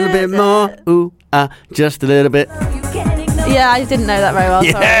bit more. Ooh, just a little bit. Yeah, I didn't know that very well.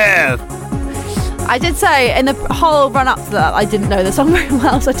 Yeah. Sorry. I did say in the whole run up to that, I didn't know the song very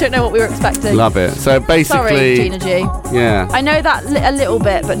well, so I don't know what we were expecting. Love it. So basically, sorry, Gina G. Yeah. I know that a little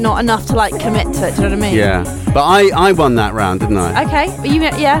bit, but not enough to like commit to it. Do you know what I mean? Yeah. But I won that round, didn't I? Okay.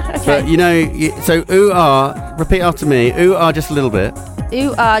 Yeah. Okay. But so ooh repeat after me. Ooh just a little bit.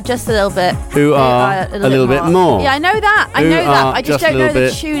 Ooh just a little bit. Ooh a little bit more. Yeah, I know that. I know that. I just don't know the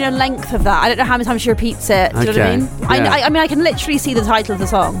bit. tune and length of that. I don't know how many times she repeats it. Do you know what I mean? Yeah. I mean, I can literally see the title of the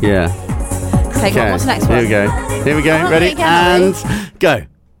song. Yeah. Okay, go on, what's the next one? Here we go. Ready? And go.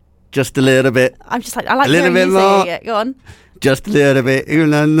 Just a little bit. I'm just like, I like a little bit more. It. Go on. Just a little bit. Ooh,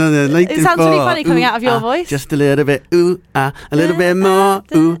 no, like it sounds really funny coming out of your voice. Just a little bit. Ooh, a little bit more.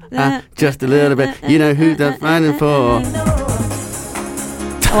 Ooh, just a little bit. You know who they're finding for.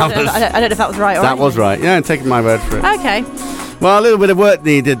 I don't know if that was right or That was right. Yeah, I'm taking my word for it. Okay. Well, a little bit of work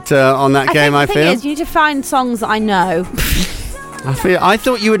needed on that game, I feel. The thing is, you need to find songs that I know. I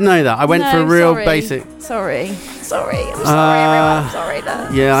thought you would know that. I went for a real basic. Sorry. I'm sorry, everyone. I'm sorry.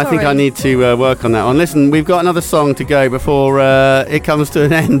 Yeah, I think I need to work on that one. Listen, we've got another song to go before it comes to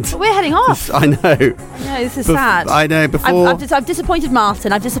an end. But we're heading off. I know. No, this is sad. I know. Before I've disappointed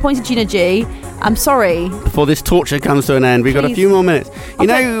Martin. I've disappointed Gina G. I'm sorry. Before this torture comes to an end, we've got a few more minutes. You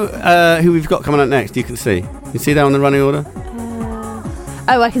know who we've got coming up next? You can see. You see that on the running order?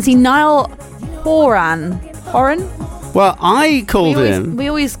 I can see Niall Horan. Well, I called him. We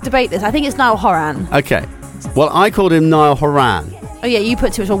always debate this. I think it's Niall Horan. Okay. Well, I called him Niall Horan. Oh yeah, you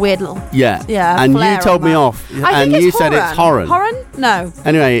put too much of a weird little. Yeah. And you told me off. And you said it's Horan. Horan? No.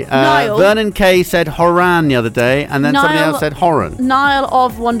 Anyway, Vernon Kay said Horan the other day, and then somebody else said Horan. Niall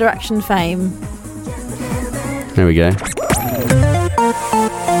of One Direction fame. There we go.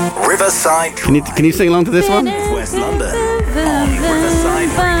 Riverside. Can you sing along to this one? West London. On Riverside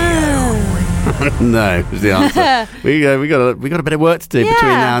Radio. No, is the answer. we got a bit of work to do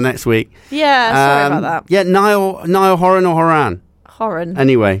between now and next week. Yeah, sorry about that. Yeah, Niall Horan or Horan? Horan.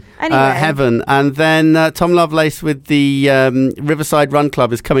 Anyway. Heaven. And then Tom Lovelace with the Riverside Run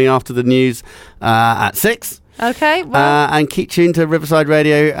Club is coming after the news at 6. Okay, well. And keep tuned to Riverside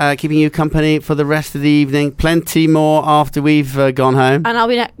Radio, keeping you company for the rest of the evening. Plenty more after we've gone home.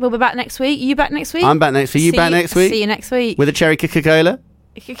 And we'll be back next week. You back next week? I'm back next week. You back next week? See you next week. With a cherry Coca-Cola.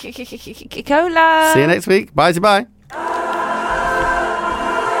 Coca-Cola. See you next week. Bye.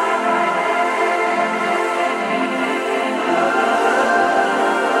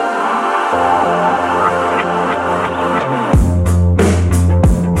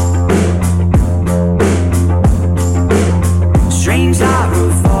 Strange light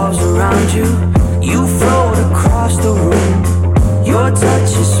revolves around you. You float across the room. Your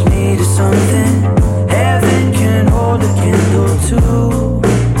touch is made of something heaven can hold a candle to.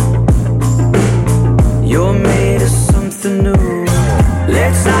 You're made of something new.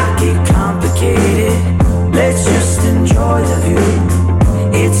 Let's not get complicated. Let's just enjoy the view.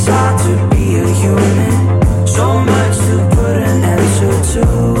 It's hard to be a human. So much to put an answer to.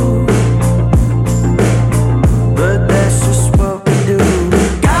 But that's just what we do.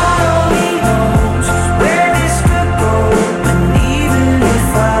 God only knows where this could go. And even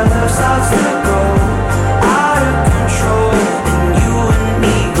if our love starts to go out of control, and you and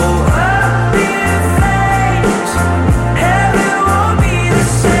me go up in flames, heaven won't be the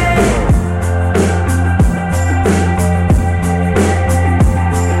same.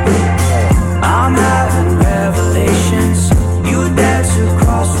 I'm having revelations. You dance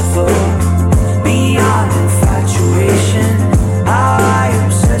across the floor. Beyond infatuation, how I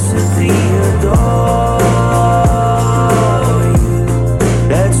obsessively adore you.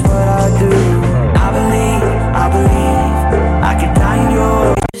 That's what I do. I believe I could die in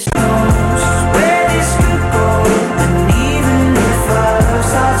your knows where this could go. And even if our love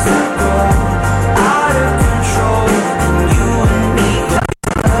starts to go out of control, and you and me,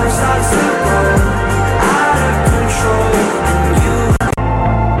 love starts to go out of control, and you.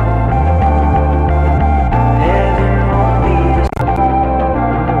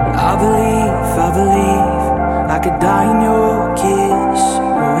 I believe I could die in your kiss.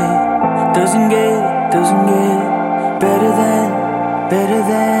 Oh, it doesn't get better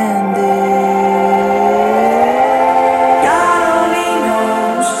than this. God only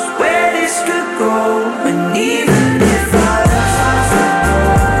knows where this could go, and even if our love starts to go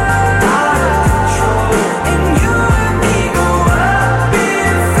out of control, and you and me go up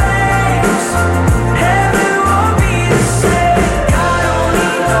in flames, heaven won't be the same. God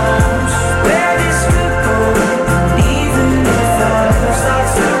only knows where this could go, and even if our love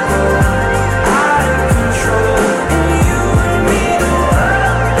starts to go out of control, and you and me go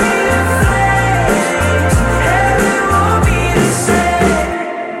up in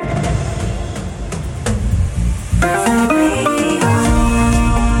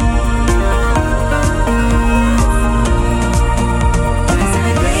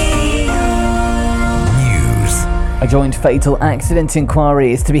A joint fatal accident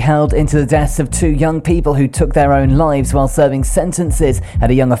inquiry is to be held into the deaths of 2 young people who took their own lives while serving sentences at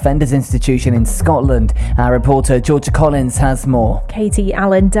a young offenders institution in Scotland. Our reporter Georgia Collins has more. Katie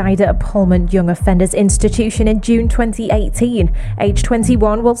Allen died at a Pullman Young Offenders Institution in June 2018, aged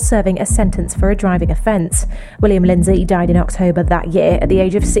 21, while serving a sentence for a driving offence. William Lindsay died in October that year at the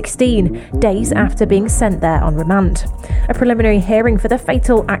age of 16, days after being sent there on remand. A preliminary hearing for the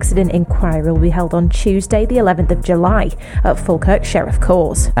fatal accident inquiry will be held on Tuesday, the 11th of July at Falkirk Sheriff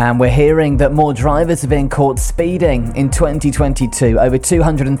Court. And we're hearing that more drivers are being caught speeding. In 2022, over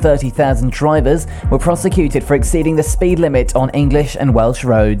 230,000 drivers were prosecuted for exceeding the speed limit on English and Welsh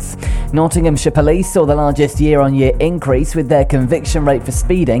roads. Nottinghamshire Police saw the largest year-on-year increase, with their conviction rate for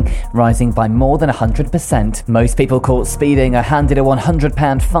speeding rising by more than 100%. Most people caught speeding are handed a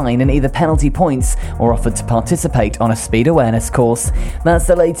 £100 fine and either penalty points or offered to participate on a speed awareness course. That's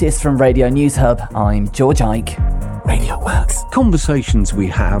the latest from Radio News Hub. I'm George Ike. Radio Works. Conversations we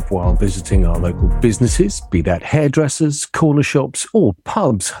have while visiting our local businesses, be that hairdressers, corner shops or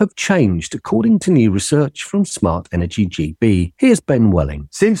pubs, have changed according to new research from Smart Energy GB. Here's Ben Welling.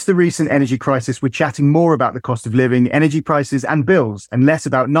 Since the recent energy crisis, we're chatting more about the cost of living, energy prices and bills, and less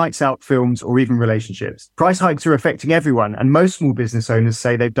about nights out, films or even relationships. Price hikes are affecting everyone, and most small business owners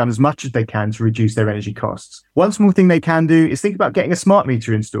say they've done as much as they can to reduce their energy costs. One small thing they can do is think about getting a smart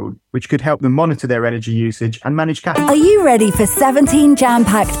meter installed, which could help them monitor their energy usage and manage cash. Are you ready for 17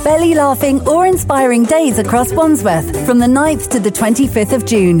 jam-packed, belly-laughing or inspiring days across Wandsworth? From the 9th to the 25th of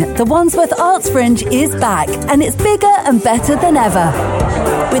June, the Wandsworth Arts Fringe is back, and it's bigger and better than ever.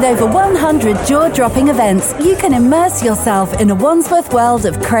 With over 100 jaw-dropping events, you can immerse yourself in a Wandsworth world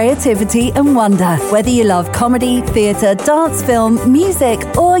of creativity and wonder. Whether you love comedy, theatre, dance, film, music,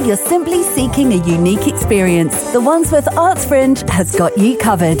 or you're simply seeking a unique experience, the Wandsworth Arts Fringe has got you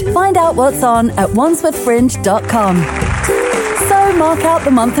covered. Find out what's on at wandsworthfringe.com. So mark out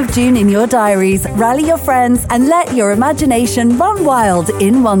the month of June in your diaries, rally your friends and let your imagination run wild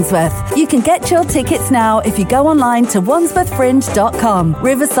in Wandsworth. You can get your tickets now if you go online to wandsworthfringe.com.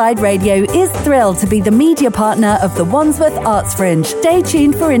 Riverside Radio is thrilled to be the media partner of the Wandsworth Arts Fringe. Stay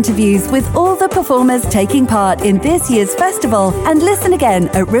tuned for interviews with all the performers taking part in this year's festival and listen again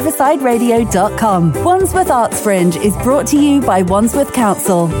at riversideradio.com. Wandsworth Arts Fringe is brought to you by Wandsworth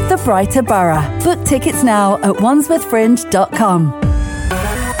Council, the brighter borough. Book tickets now at wandsworthfringe.com.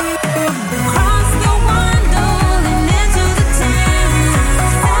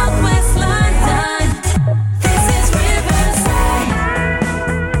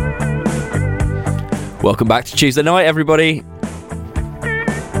 Welcome back to Tuesday night, everybody.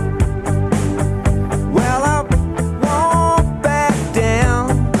 Well, I won't back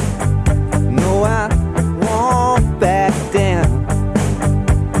down. No, I won't back down.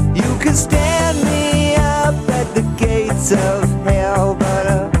 You can stand me up at the gates of hell, but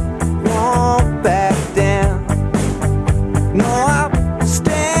I won't back down. No, I'll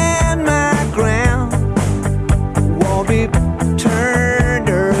stand my ground. Won't be turned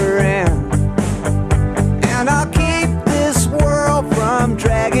around. And I'll keep this world from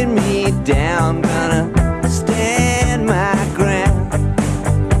dragging me down. Gonna stand my ground.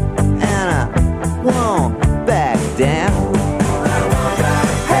 And I won't back down.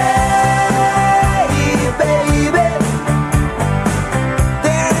 Hey, baby,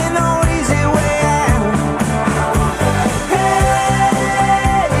 there ain't no easy way out. Hey,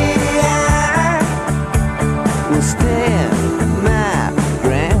 I will stand my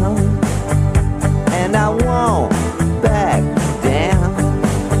ground. And I won't back down.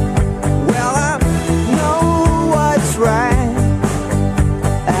 Well, I know what's right.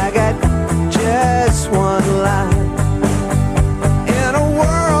 I got just one life. In a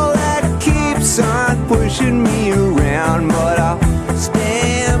world that keeps on pushing me around, but I'll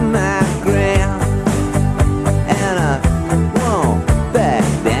stand my ground. And I won't back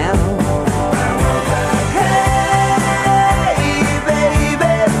down. Hey, baby,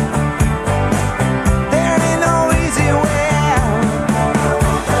 there ain't no easy way out.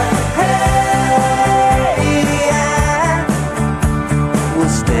 Hey, I will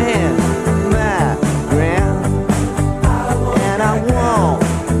stand my ground. And I won't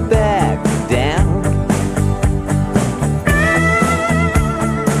back down.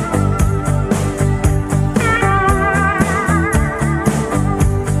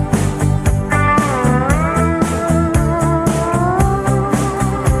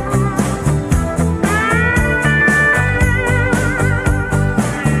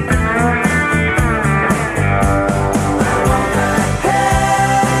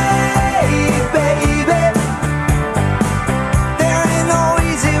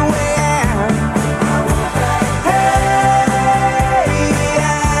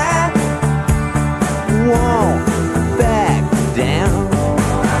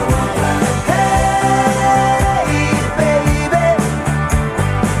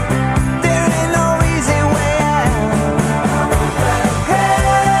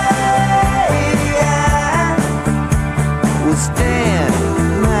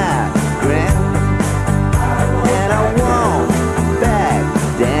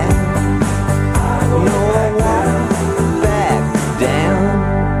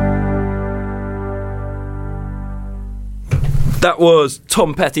 That was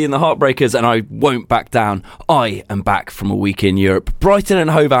Tom Petty and the Heartbreakers, and I won't back down. I am back from a week in Europe. Brighton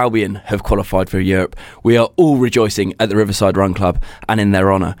and Hove Albion have qualified for Europe. We are all rejoicing at the Riverside Run Club, and in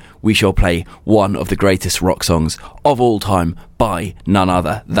their honour, we shall play one of the greatest rock songs of all time by none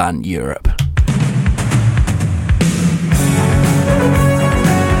other than Europe.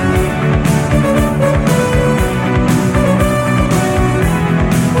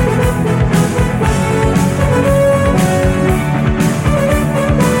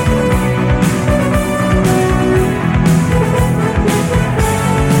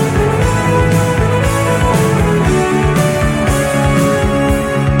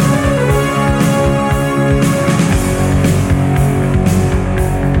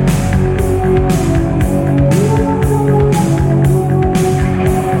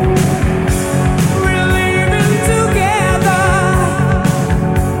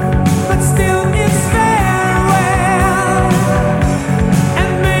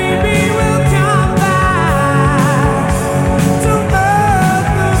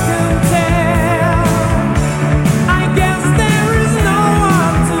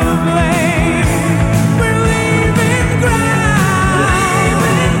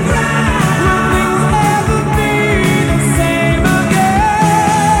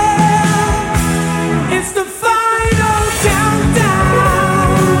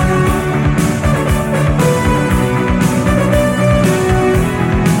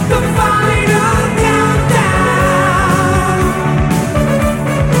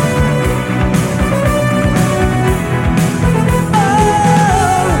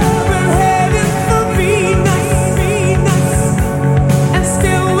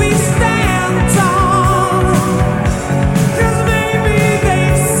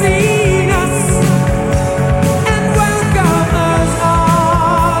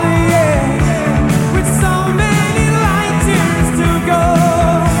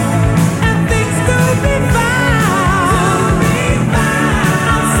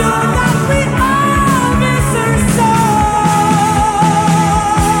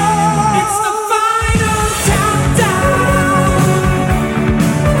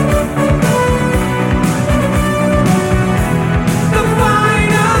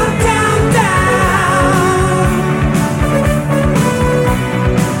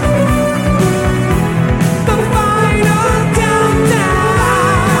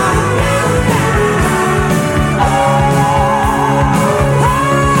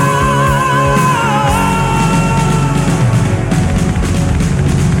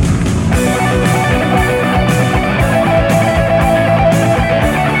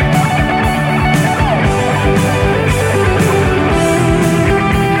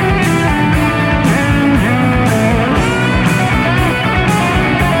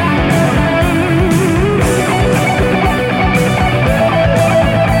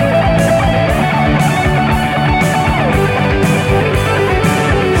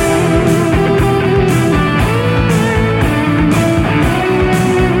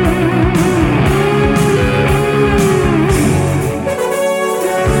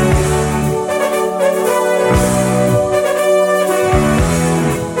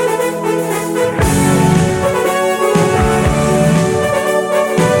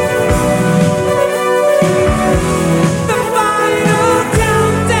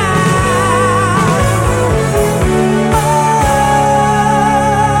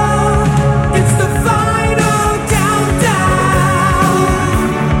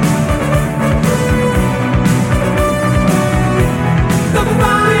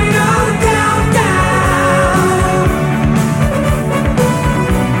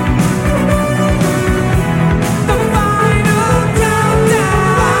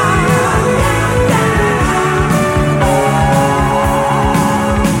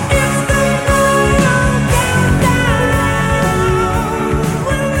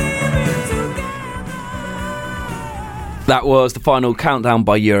 That was the final countdown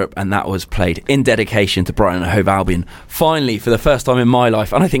by Europe, and that was played in dedication to Brighton and Hove Albion. Finally, for the first time in my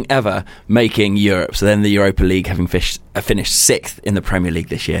life, and I think ever, making Europe. So then the Europa League having finished 6th in the Premier League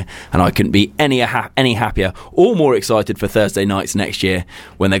this year. And I couldn't be any happier or more excited for Thursday nights next year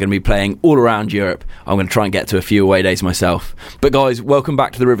when they're going to be playing all around Europe. I'm going to try and get to a few away days myself. But guys, welcome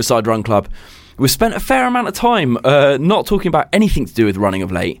back to the Riverside Run Club. we've spent a fair amount of time not talking about anything to do with running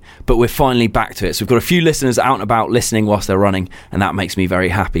of late, but we're finally back to it. So we've got a few listeners out and about listening whilst they're running, and that makes me very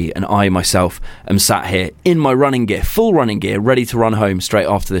happy. And I myself am sat here in my running gear, full running gear, ready to run home straight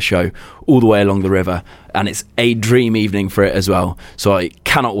after the show, all the way along the river. And it's a dream evening for it as well. So I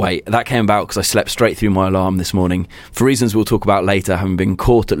cannot wait. That came about because I slept straight through my alarm this morning, for reasons we'll talk about later, having been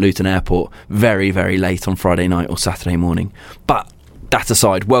caught at Luton Airport very, very late on Friday night or Saturday morning. But that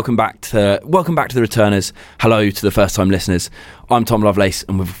aside, welcome back to the returners. Hello to the first time listeners. I'm Tom Lovelace,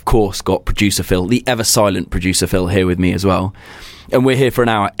 and we've of course got producer Phil, the ever silent producer Phil, here with me as well. And we're here for an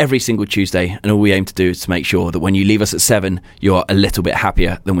hour every single Tuesday, and all we aim to do is to make sure that when you leave us at 7, you're a little bit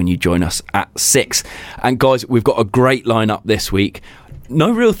happier than when you join us at 6. And guys, we've got a great lineup this week.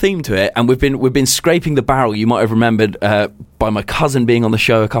 No real theme to it, and we've been scraping the barrel. You might have remembered by my cousin being on the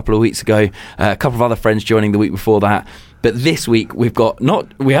show a couple of weeks ago, a couple of other friends joining the week before that. But this week we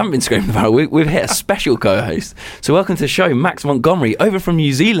haven't been scraping the barrel. We've hit a special co-host. So welcome to the show, Max Montgomery, over from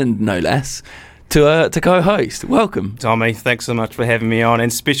New Zealand, no less, to co-host. Welcome, Tommy. Thanks so much for having me on,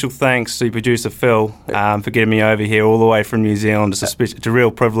 and special thanks to producer Phil for getting me over here all the way from New Zealand. It's a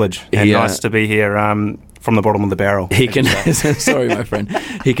real privilege, and nice to be here. From the bottom of the barrel. He can. Sorry, my friend.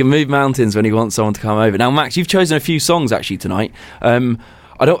 He can move mountains when he wants someone to come over. Now, Max, you've chosen a few songs actually tonight. I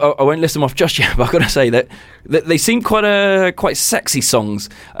won't list them off just yet, but I've got to say that they seem quite sexy songs.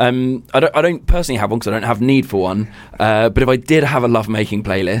 I don't personally have one because I don't have need for one. But if I did have a lovemaking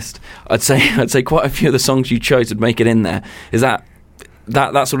playlist, I'd say quite a few of the songs you chose would make it in there. Is that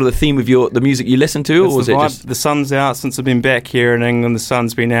sort of the theme of the music you listen to, or was it just the sun's out since I've been back here in England? The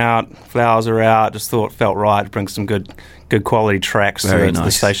sun's been out, flowers are out. Just felt right to bring some good quality tracks to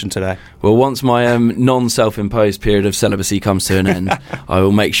the station today. Well, once my non-self-imposed period of celibacy comes to an end, I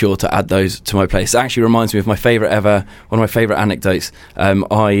will make sure to add those to my playlist. It actually reminds me of one of my favourite anecdotes. I'm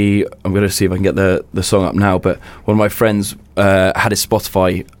going to see if I can get the song up now, but one of my friends had his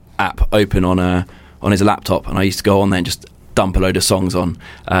Spotify app open on his laptop, and I used to go on there and just dump a load of songs on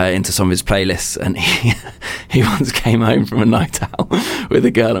into some of his playlists, and he once came home from a night out with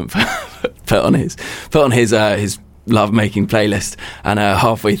a girl and put on his love-making playlist, and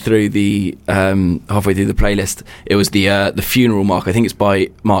halfway through the playlist, it was the Funeral March. I think it's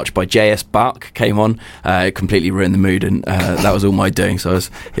by J.S. Bach came on. It completely ruined the mood, and that was all my doing. So I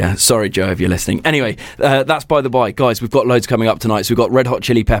was sorry, Joe, if you're listening. Anyway, that's by the by, guys. We've got loads coming up tonight. So we've got Red Hot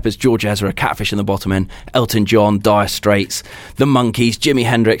Chili Peppers, George Ezra, Catfish and the Bottom End, Elton John, Dire Straits, The Monkees, Jimi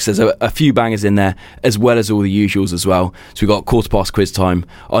Hendrix. There's a few bangers in there, as well as all the usuals as well. So we've got quarter past quiz time,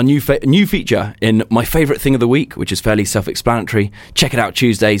 our new feature in my favourite thing of the week, which is fairly self-explanatory. Check it out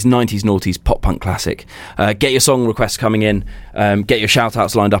Tuesdays, 90s Noughties Pop Punk Classic. Get your song requests coming in, get your shout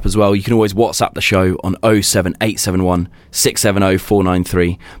outs lined up as well. You can always WhatsApp the show on 07871 670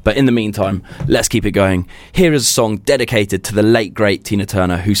 493. But in the meantime, let's keep it going. Here is a song dedicated to the late great Tina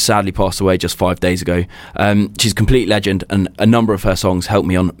Turner, who sadly passed away just 5 days ago. She's a complete legend, and a number of her songs helped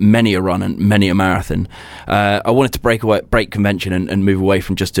me on many a run and many a marathon. I wanted to break convention and move away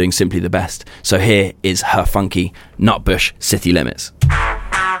from just doing simply the best. So here is her funky Nutbush City Limits.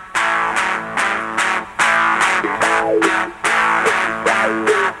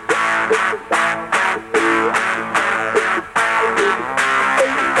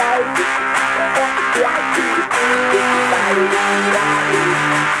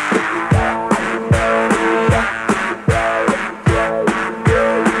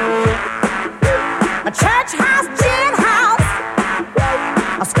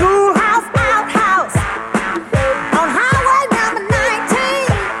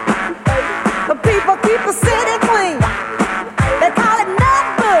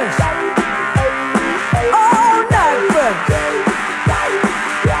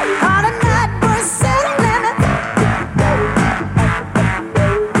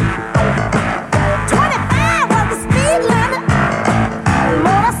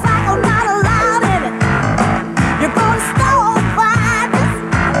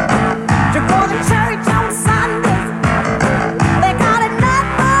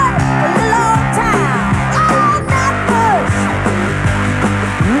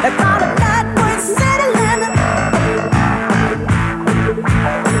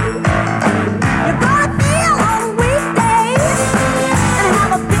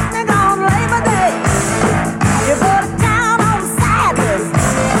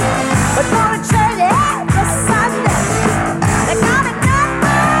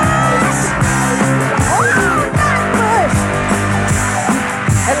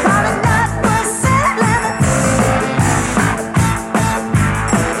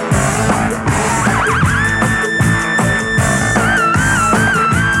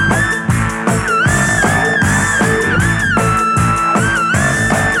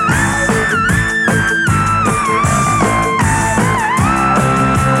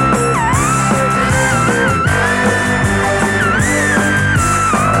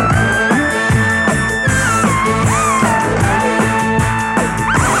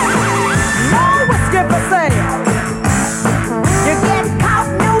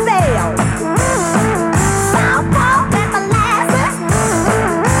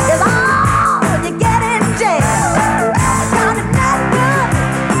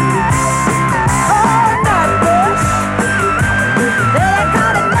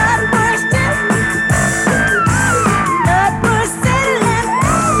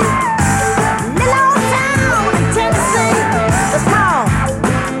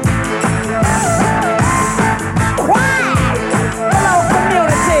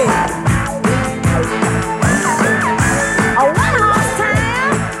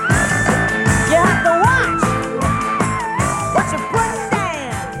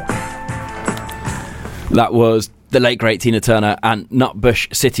 That was the late great Tina Turner and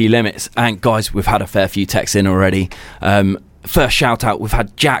Nutbush City Limits. And guys, we've had a fair few texts in already. First shout out, we've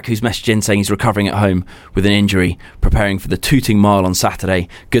had Jack who's messaged in saying he's recovering at home with an injury, preparing for the Tooting Mile on Saturday.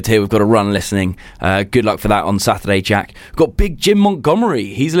 Good to hear we've got a run listening. Good luck for that on Saturday, Jack. We've got Big Jim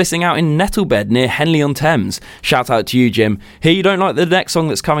Montgomery. He's listening out in Nettlebed near Henley-on-Thames. Shout out to you, Jim. Here, you don't like the next song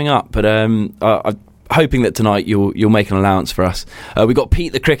that's coming up, but I'm hoping that tonight you'll make an allowance for us. We got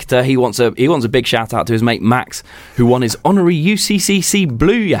Pete the cricketer. He wants a big shout out to his mate Max, who won his honorary UCCC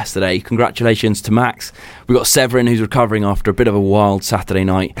Blue yesterday. Congratulations to Max. We got Severin, who's recovering after a bit of a wild Saturday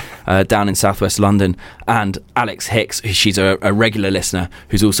night down in southwest London, and Alex Hicks. She's a regular listener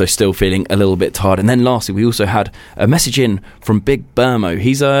who's also still feeling a little bit tired. And then lastly, we also had a message in from Big Burmo.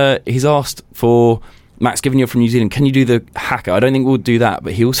 He's asked for, Max, given you're from New Zealand, can you do the hacker? I don't think we'll do that,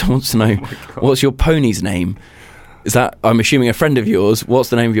 but he also wants to know, what's your pony's name? Is that, I'm assuming, a friend of yours? What's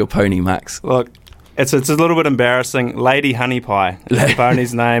the name of your pony, Max? Look, it's a little bit embarrassing. Lady Honey Pie is the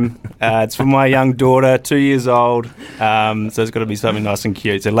pony's name. It's for my young daughter, 2 years old. So it's got to be something nice and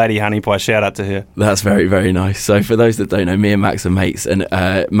cute. So Lady Honey Pie, shout out to her. That's very, very nice. So for those that don't know, me and Max are mates, and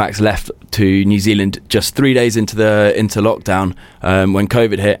Max left to New Zealand just 3 days into lockdown when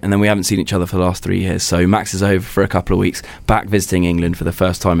COVID hit, and then we haven't seen each other for the last 3 years. So Max is over for a couple of weeks, back visiting England for the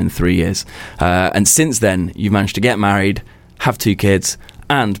first time in 3 years. And since then, you've managed to get married, have 2 kids,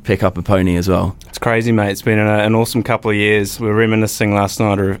 and pick up a pony as well. It's crazy, mate. It's been an awesome couple of years. We were reminiscing last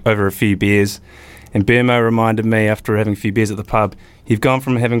night over a few beers, and Burmo reminded me after having a few beers at the pub, you've gone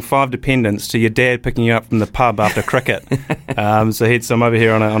from having 5 dependents to your dad picking you up from the pub after cricket. So I'm over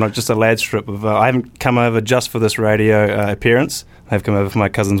here on just a lad's trip. I haven't come over just for this radio appearance. I've come over for my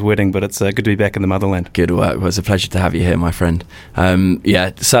cousin's wedding, but it's good to be back in the motherland. Good work. Well, it's a pleasure to have you here, my friend.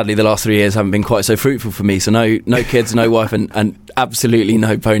 Sadly, the last 3 years haven't been quite so fruitful for me. So no kids, no wife, and absolutely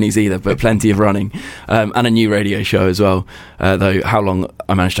no ponies either, but plenty of running and a new radio show as well. Though how long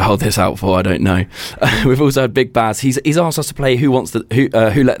I managed to hold this out for, I don't know. We've also had Big Baz. He's asked us to play Who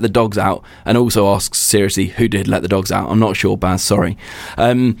Let the Dogs Out, and also asks seriously who did let the dogs out. I'm not sure, Baz. Sorry.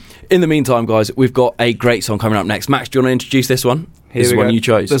 In the meantime, guys, we've got a great song coming up next. Max, do you want to introduce this one? This is one you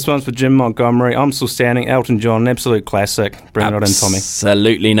chose. This one's for Jim Montgomery. I'm Still Standing, Elton John, an absolute classic. Bring it on in, Tommy.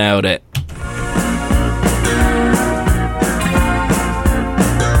 Absolutely nailed it.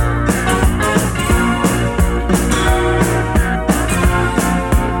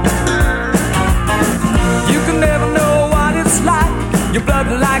 You can never know what it's like. Your blood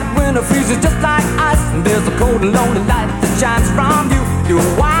like winter freezes just like ice. And there's a cold and lonely light that shines from you. You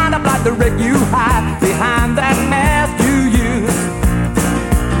wind up like the wreck you hide behind that mask you use.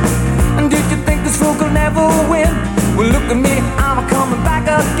 And did you think this fool could never win? Well, look at me, I'm coming back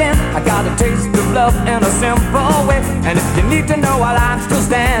again. I got a taste of love in a simple way. And if you need to know while I'm still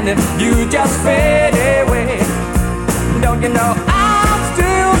standing, you just fade away. Don't you know I'm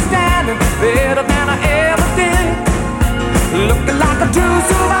still standing, better than I ever did. Looking like a true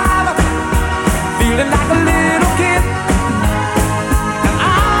survivor, feeling like a little kid. And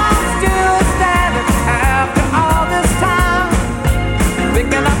I'm still standing after all this time,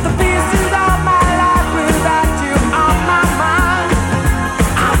 picking up the pieces of my life without you on my mind.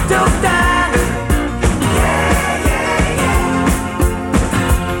 I'm still standing. Yeah, yeah, yeah.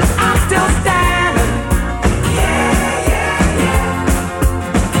 I'm still standing. Yeah, yeah, yeah.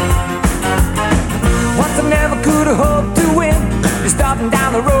 Once I never could have hoped to win. You're starting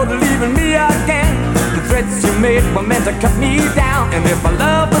down the road and leaving me again. The threats you made were meant to cut me down. And if my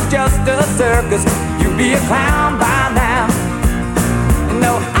love was just a circus, you'd be a clown by now.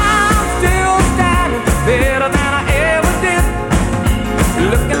 No, I'm still standing, better than I ever did.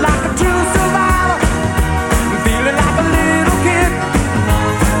 Looking like a true survivor, feeling like a little kid.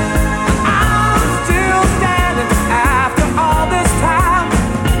 I'm still standing after all this time,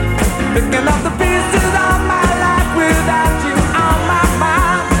 picking up the pieces of my life without you on my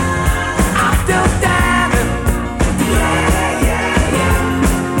mind. I'm still standing. Yeah, yeah, yeah.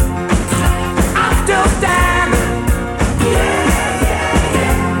 I'm still standing.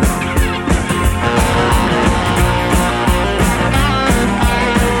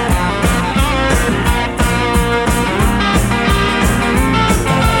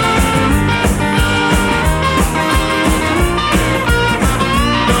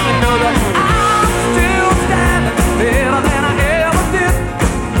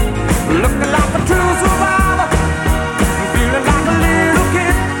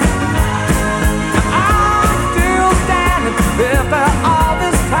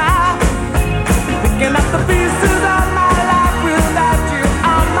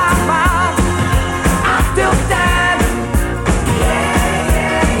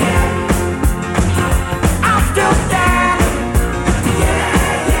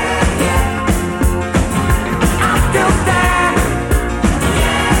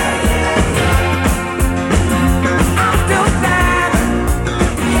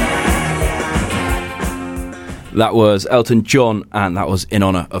 That was Elton John, and that was in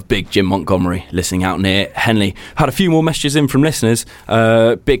honour of Big Jim Montgomery, listening out near Henley. Had a few more messages in from listeners.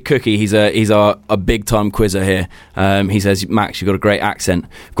 Big Cookie, he's a big time quizzer here. He says, Max, you've got a great accent.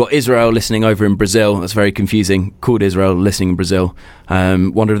 We've got Israel listening over in Brazil. That's very confusing. Called Israel, listening in Brazil.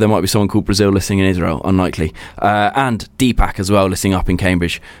 Wonder if there might be someone called Brazil listening in Israel. Unlikely. And Deepak as well, listening up in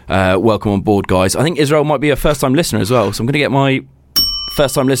Cambridge. Welcome on board, guys. I think Israel might be a first time listener as well, so I'm going to get my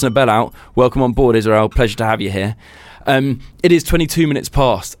first time listener bell out. Welcome on board, Israel. Pleasure to have you here. It is 22 minutes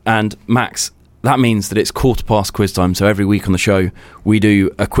past, and Max, that means that it's 1/4 quiz time. So every week on the show we do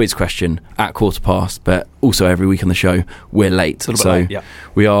a quiz question at 1/4, but also every week on the show we're late.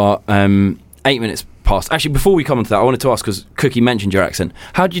 We are 8 minutes past. Actually, before we come on to that, I wanted to ask, because Cookie mentioned your accent,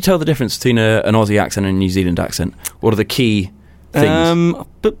 how do you tell the difference between an Aussie accent and a New Zealand accent? What are the key things?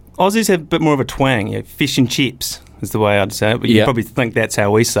 But Aussies have a bit more of a twang. Fish and chips is the way I'd say it. But you probably think that's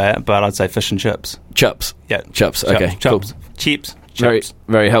how we say it, but I'd say fish and chips. Chups. Yeah. Chups. Okay. Chups. Cool. Chips. Very,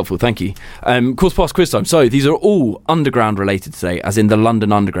 very helpful. Thank you. 1/4 quiz time. So these are all underground related today, as in the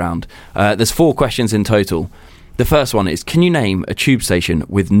London Underground. There's 4 questions in total. The first one is, can you name a tube station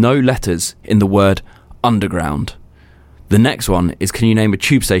with no letters in the word underground? The next one is, can you name a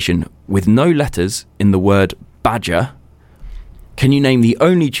tube station with no letters in the word badger? Can you name the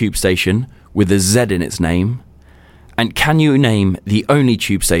only tube station with a Z in its name? And can you name the only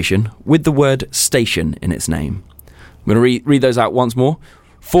tube station with the word station in its name? I'm going to read those out once more.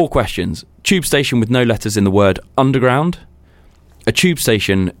 4 questions. Tube station with no letters in the word underground. A tube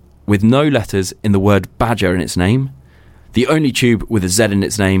station with no letters in the word badger in its name. The only tube with a Z in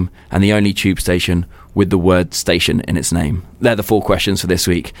its name. And the only tube station with the word station in its name. They're the 4 questions for this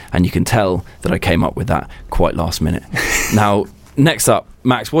week. And you can tell that I came up with that quite last minute. Now, next up,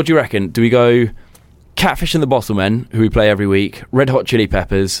 Max, what do you reckon? Do we go Catfish and the Bottlemen, who we play every week, Red Hot Chili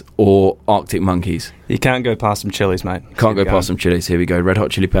Peppers, or Arctic Monkeys? You can't go past some chilies, mate. Can't go past some chilies. Here we go. Red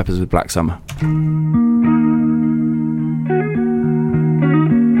Hot Chili Peppers with Black Summer.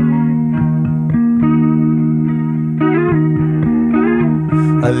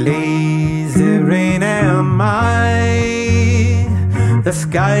 A lazy rain am I, the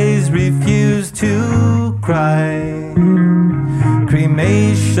skies refuse to cry.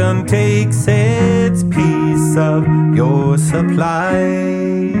 Cremation takes its piece of your supply.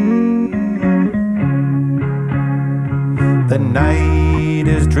 The night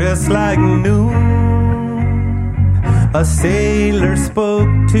is dressed like noon. A sailor spoke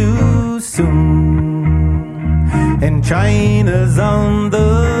too soon, and China's on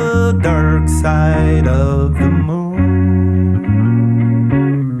the dark side of the moon.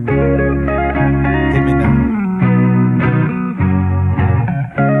 Hit me now.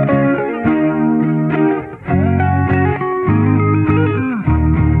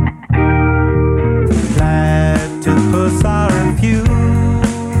 Platypus are few,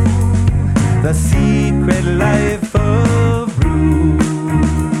 the secret life of Rue,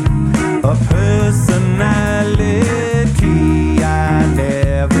 a personality I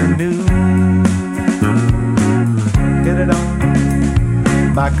never knew. Get it on.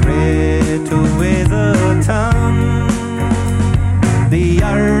 Margaretto weighs a ton, the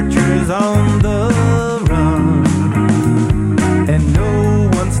archer's on the run, and no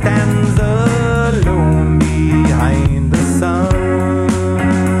one stands alone behind the sun.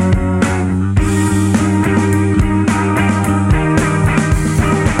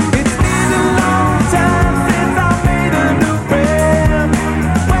 It's been a long time since I made a new friend,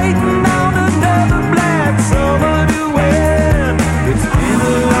 waiting on another black summer to win. It's been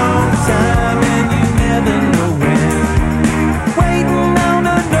a long time and you never know when, waiting on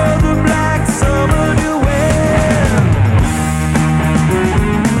another black summer to win.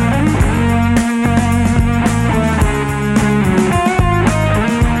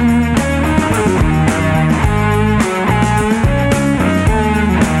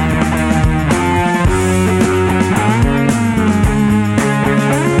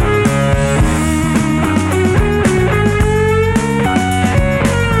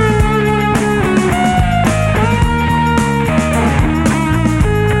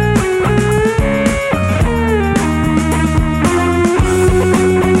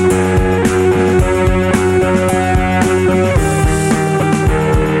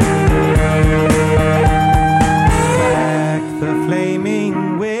 Back the flaming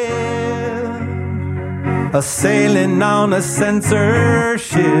wheel, a sailing on a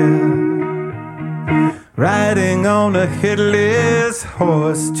censorship, riding on a headless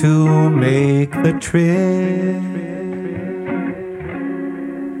horse to make the trip.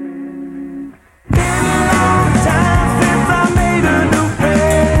 Time since I made a new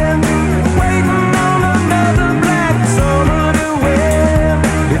friend, waiting on another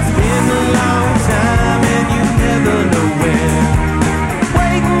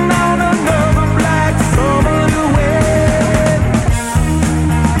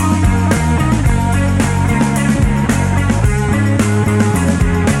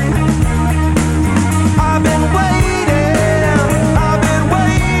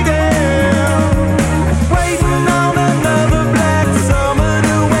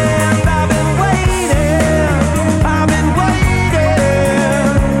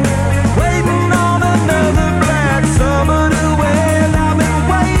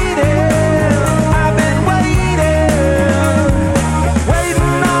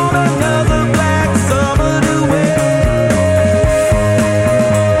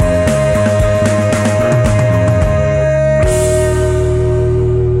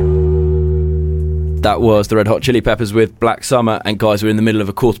That was the Red Hot Chili Peppers with Black Summer. And guys, we're in the middle of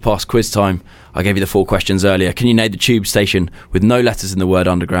a quarter past quiz time. I gave you the 4 questions earlier. Can you name the tube station with no letters in the word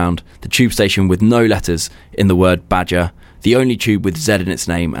underground, the tube station with no letters in the word badger, the only tube with Z in its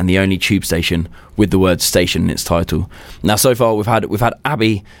name, and the only tube station with the word station in its title? Now, so far we've had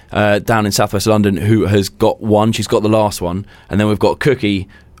Abby down in Southwest London, who has got 1. She's got the last one, and then we've got Cookie,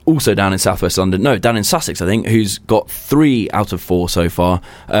 also down in Southwest London, down in Sussex, I think, who's got 3 out of 4 so far.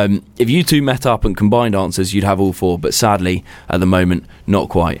 If you two met up and combined answers, you'd have all 4, but sadly, at the moment, not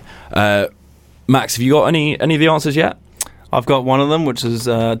quite. Max, have you got any of the answers yet? I've got one of them, which is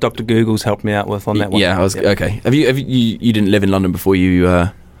Dr. Google's helped me out with on that one. Yeah, okay. Have you didn't live in London before you?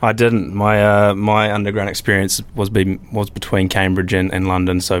 I didn't. My underground experience was between Cambridge and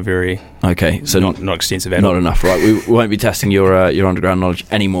London, so very so not extensive at all. Not enough, right? We won't be testing your underground knowledge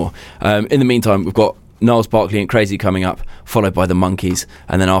anymore. In the meantime, we've got Niles Barkley and Crazy coming up, followed by the Monkeys,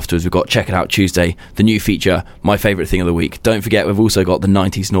 and then afterwards we've got Check It Out Tuesday, the new feature, my favourite thing of the week. Don't forget, we've also got the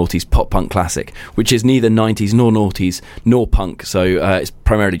 90s Noughties Pop Punk Classic, which is neither 90s nor noughties nor punk, so it's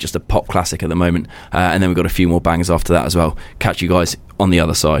primarily just a pop classic at the moment, and then we've got a few more bangers after that as well. Catch you guys on the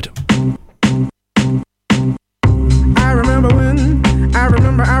other side. I remember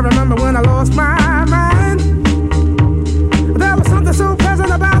when I lost my mind. There was something so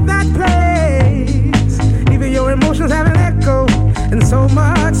pleasant about that place. Even your emotions have an echo in so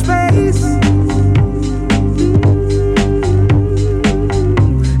much space.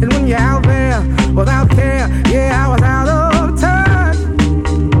 And when you're out there without care, yeah, I was out of touch.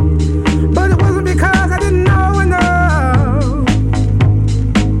 But it wasn't because I didn't know enough.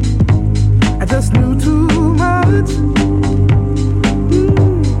 I just knew too much.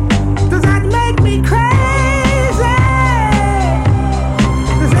 Does that make me crazy?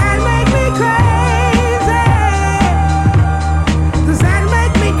 Does that make me crazy? Does that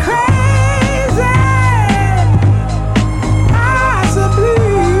make me crazy? Possibly.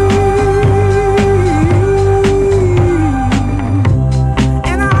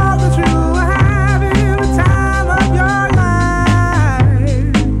 And I hope that you are having the time of your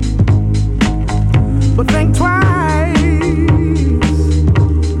life. But think twice.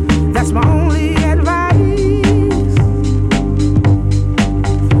 That's my only advice.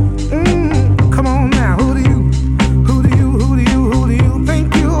 Come on now, who do you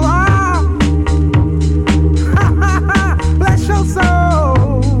think you are? Bless your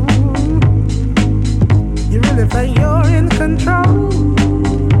soul. You really think you're in control?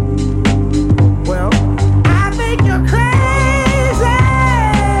 Well, I think you're crazy.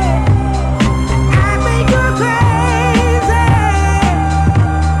 I think you're crazy.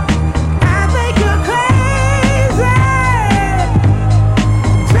 I think you're crazy.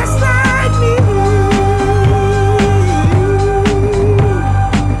 Just like me.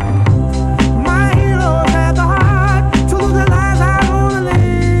 My heroes had the heart to live the lives I wanna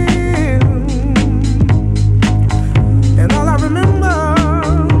live. And all I remember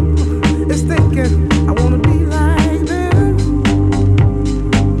is thinking I wanna be like them.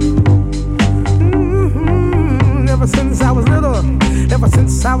 Ever since I was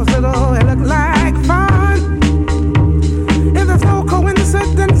little, it looked like fun. If there's no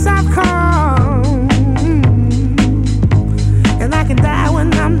coincidence, I've come. And I can die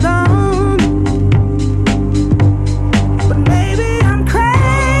when I'm done. But maybe I'm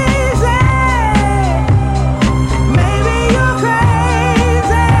crazy. Maybe you're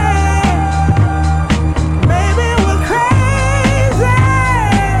crazy. Maybe we're crazy.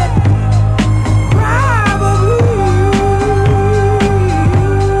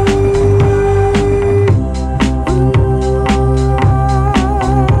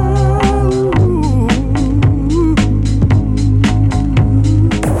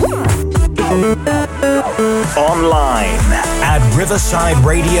 Online at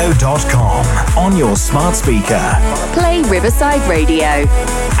riversideradio.com on your smart speaker. Play Riverside Radio.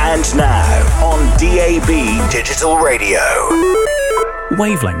 And now on DAB Digital Radio.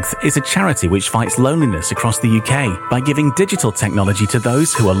 Wavelength is a charity which fights loneliness across the UK by giving digital technology to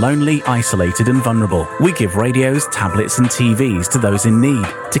those who are lonely, isolated and vulnerable. We give radios, tablets and TVs to those in need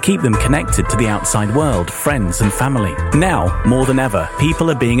to keep them connected to the outside world, friends and family. Now, more than ever,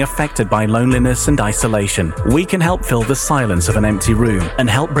 people are being affected by loneliness and isolation. We can help fill the silence of an empty room and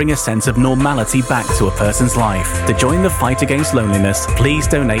help bring a sense of normality back to a person's life. To join the fight against loneliness, please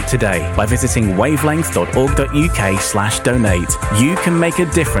donate today by visiting wavelength.org.uk/donate. You can make a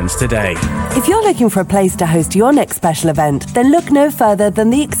difference today. If you're looking for a place to host your next special event, then look no further than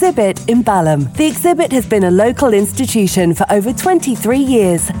the Exhibit in Balham. The Exhibit has been a local institution for over 23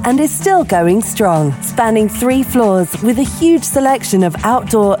 years and is still going strong. Spanning 3 floors with a huge selection of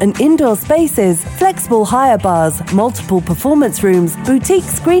outdoor and indoor spaces, flexible hire bars, multiple performance rooms, boutique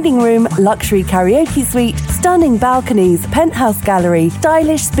screening room, luxury karaoke suite, stunning balconies, penthouse gallery,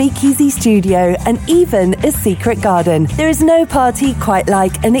 stylish speakeasy studio, and even a secret garden. There is no party quite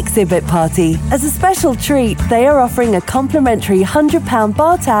like an Exhibit party. As a special treat, they are offering a complimentary £100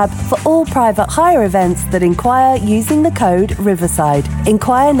 bar tab for all private hire events that inquire using the code Riverside.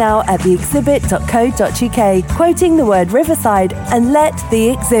 Inquire now at theexhibit.co.uk, quoting the word Riverside, and let the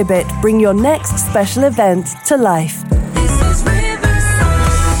Exhibit bring your next special event to life.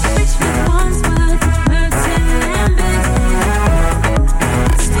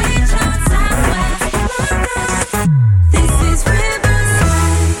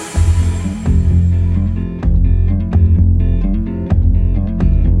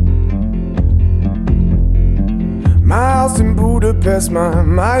 In Budapest,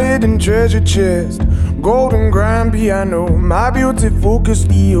 my hidden treasure chest, golden grand piano, my beauty focused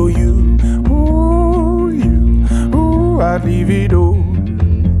EOU. I'd leave it all.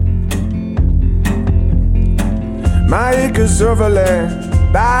 My acres of land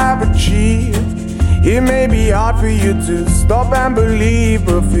I've achieved. It may be hard for you to stop and believe,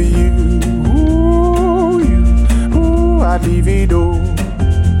 but for you, I'd leave it all.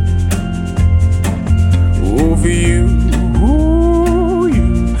 Oh, for you,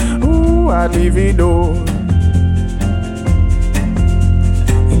 I'd leave it all.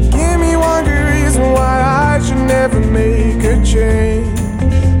 Give me one good reason why I should never make a change.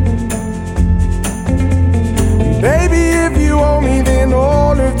 Baby, if you owe me, then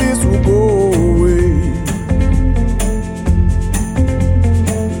all of this will go away.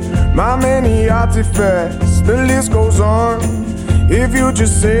 My many artifacts, the list goes on. If you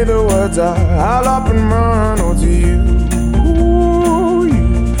just say the words, I'll up and run. Oh, to you,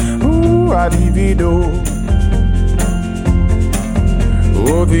 I'd leave it all.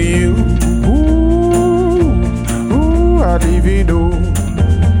 Oh, to you, I'd leave it all.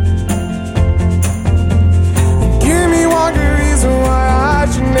 Give me one good reason why I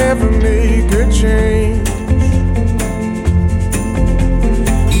should never make a change.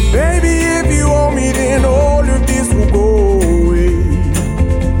 Baby, if you owe me, then all of this will go away.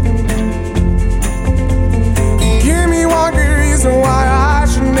 Give me one good reason why I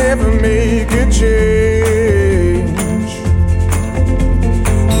should never make a change.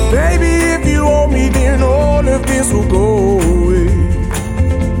 Baby, if you owe me, then all of this will go away.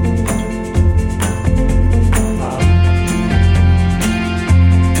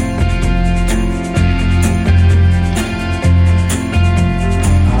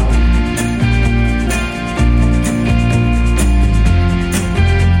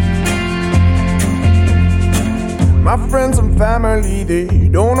 My friends and family, they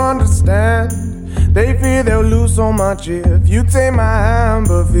don't understand. They fear they'll lose so much if you take my hand.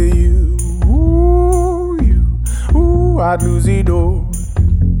 But for you, I'd lose it all.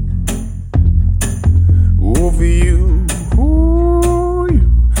 Oh, for you,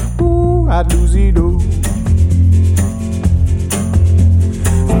 I'd lose it all.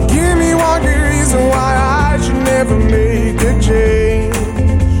 Give me one good reason why I should never make a change.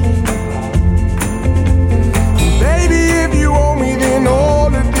 Baby, if you owe me, then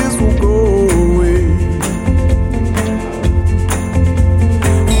all of this will go away.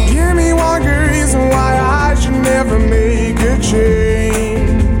 Give me one good reason why I should never make a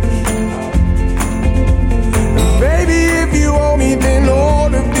change. Baby, if you owe me, then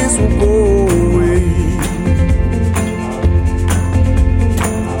all of this will go away.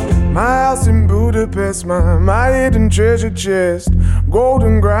 My house in Budapest, my hidden treasure chest,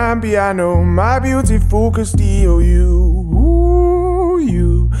 golden grand piano, my beauty focused EOU.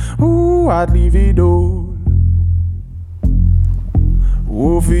 I'd leave it all.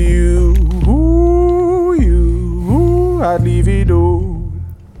 Oh, for you, I'd leave it all.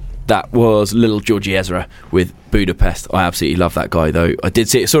 That was Little Georgie Ezra with Budapest. I absolutely love that guy, though. I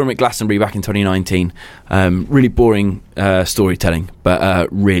saw him at Glastonbury back in 2019. Really boring storytelling, but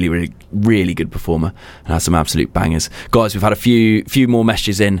really good performer, and has some absolute bangers. Guys, we've had a few more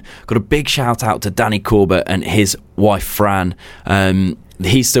messages in. Got a big shout out to Danny Corbett and his wife Fran.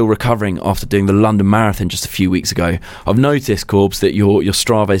 He's still recovering after doing the London Marathon just a few weeks ago. I've noticed, Corbs, that your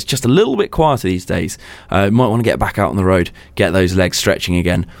Strava is just a little bit quieter these days. You might want to get back out on the road, get those legs stretching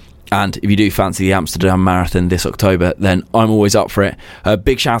again. And if you do fancy the Amsterdam Marathon this October, then I'm always up for it.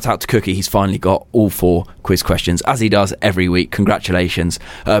 Big shout out to Cookie. He's finally got all 4 quiz questions, as he does every week. Congratulations.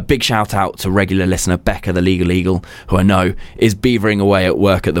 Big shout out to regular listener Becca, the Legal Eagle, who I know is beavering away at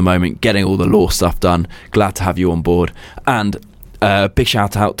work at the moment, getting all the law stuff done. Glad to have you on board. And big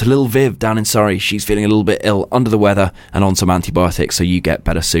shout out to Lil Viv down in Surrey. She's feeling a little bit ill, under the weather, and on some antibiotics, so you get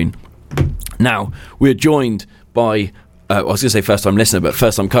better soon. Now, we're joined by... I was going to say first-time listener, but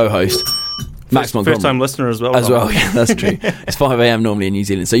first-time co-host, Max Montgomery. First-time listener as well. Yeah, that's true. It's 5 a.m. normally in New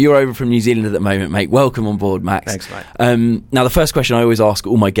Zealand. So you're over from New Zealand at the moment, mate. Welcome on board, Max. Thanks, mate. Now, the first question I always ask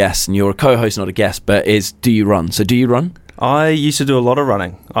all my guests, and you're a co-host, not a guest, but is, do you run? So do you run? I used to do a lot of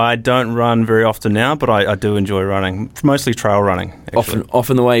running. I don't run very often now, but I do enjoy running. Mostly trail running, actually.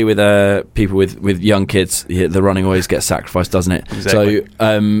 Often the way with people with young kids, the running always gets sacrificed, doesn't it? Exactly.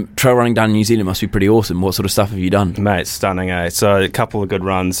 So trail running down in New Zealand must be pretty awesome. What sort of stuff have you done? Mate, it's stunning, eh? So a couple of good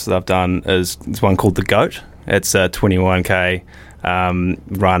runs that I've done is one called the Goat. It's a 21k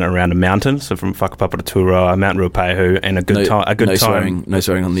run around a mountain, so from Whakapapa to Turoa, Mount Ruapehu, and a good time. No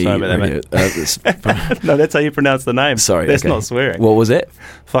swearing on the radio. No, that's how you pronounce the name. Sorry, that's okay. not swearing. What was it?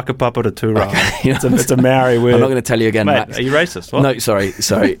 Whakapapa to Turoa. Okay. It's a Maori word. I'm not going to tell you again, mate. Max. Are you racist? What? No, sorry.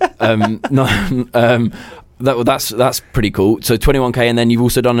 That's pretty cool. So 21k, and then you've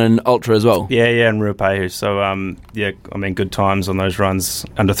also done an ultra as well. Yeah, in Ruapehu. So good times on those runs.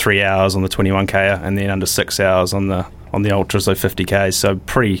 Under 3 hours on the 21k, and then under 6 hours on the ultra, so 50k. So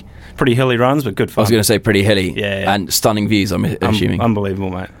pretty hilly runs, but good fun. I was going to say pretty hilly. Yeah. And stunning views, I'm assuming.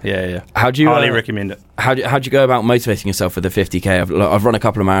 Unbelievable, mate. Yeah. Highly recommend it. How'd you go about motivating yourself for the 50k? I've run a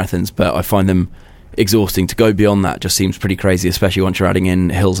couple of marathons, but I find them exhausting. To go beyond that just seems pretty crazy, especially once you're adding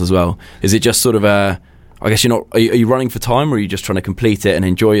in hills as well. Is it just sort of I guess you're not. Are you running for time, or are you just trying to complete it and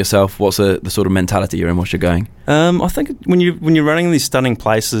enjoy yourself? What's the sort of mentality you're in whilst you're going? I think when you're running in these stunning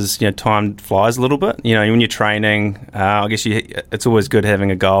places, time flies a little bit. When you're training, I guess it's always good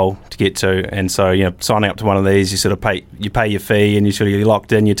having a goal to get to. And so signing up to one of these, you sort of pay your fee, and you're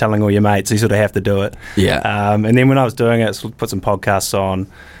locked in. You're telling all your mates, so you sort of have to do it. Yeah. And then when I was doing it, put some podcasts on,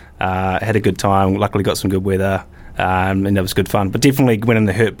 had a good time. Luckily, got some good weather. And that was good fun, but definitely went in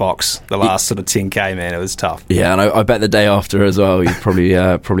the hurt box the last sort of 10k, man. It was tough. Yeah, and I bet the day after as well, you're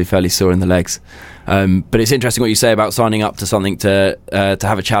probably fairly sore in the legs. But it's interesting what you say about signing up to something to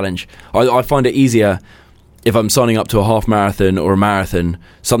have a challenge. I find it easier if I'm signing up to a half marathon or a marathon,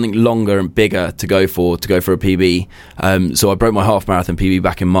 something longer and bigger to go for a PB. So I broke my half marathon PB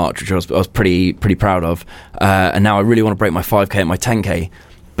back in March, which I was pretty proud of. And now I really want to break my 5k and my 10k,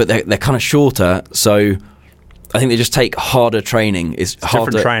 but they're kind of shorter, so I think they just take harder training. It's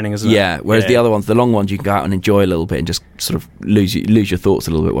harder different training, isn't it? Yeah. Whereas the other ones, the long ones, you can go out and enjoy a little bit and just sort of lose your thoughts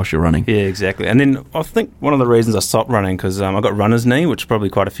a little bit whilst you're running. Yeah, exactly. And then I think one of the reasons I stopped running because I got runner's knee, which probably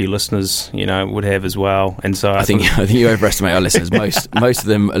quite a few listeners, would have as well. And so I think you overestimate our listeners. Most of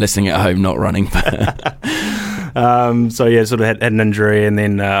them are listening at home, not running. Sort of had an injury, and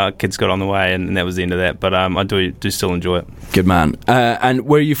then kids got on the way, and that was the end of that. But I do still enjoy it. Good man. And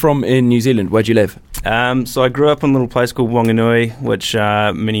where are you from in New Zealand? Where do you live? So I grew up in a little place called Wanganui, which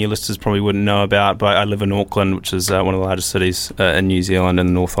many of your listeners probably wouldn't know about, but I live in Auckland, which is one of the largest cities in New Zealand, in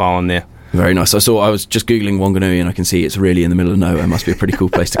the North Island there. Very nice. I was just Googling Wanganui, and I can see it's really in the middle of nowhere. It must be a pretty cool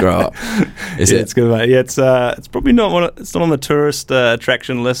place to grow up. Is it? It's good, mate. Yeah, it's probably not it's not on the tourist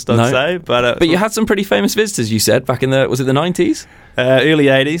attraction list, I'd say. But you had some pretty famous visitors, you said, back in the 90s? Early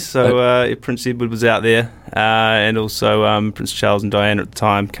 80s. So Prince Edward was out there, and also Prince Charles and Diana at the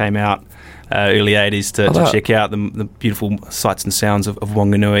time came out. Early 80s to check out the beautiful sights and sounds of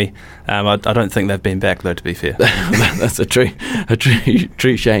Wanganui. I don't think they've been back, though, to be fair. That's a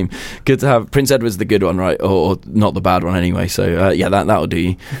true shame. Good to have. Prince Edward's the good one, right? Or not the bad one anyway. So that'll do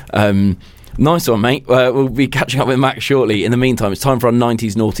you. Nice one, mate. We'll be catching up with Max shortly. In the meantime, it's time for our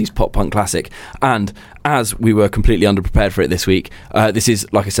 90s noughties pop punk classic. And as we were completely underprepared for it this week, this is,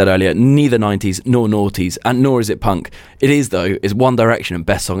 like I said earlier, neither 90s nor noughties, and nor is it punk. It is, though, is One Direction and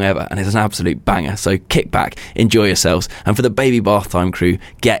Best Song Ever, and it's an absolute banger. So kick back, enjoy yourselves, and for the baby bath time crew,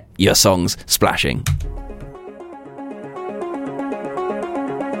 get your songs splashing.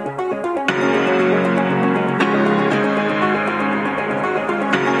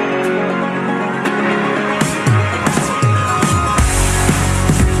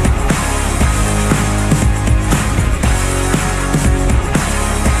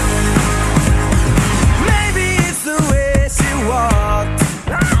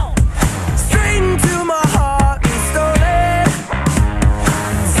 Straight into my heart and stole it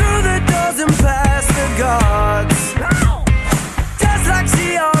through the doors and past the guard.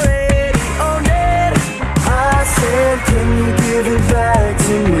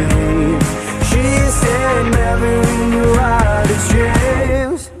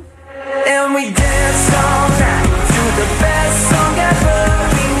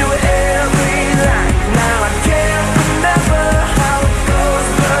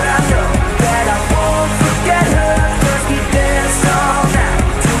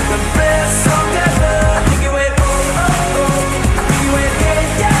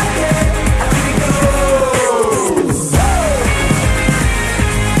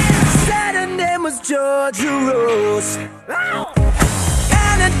 Georgia Rose. And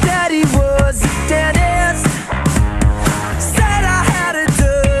her daddy was a dentist. Said I had a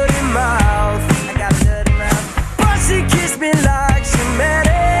dirty mouth. I got a dirty mouth. But she kissed me like she meant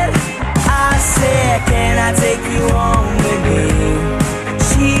it. I said, can I take you home with me?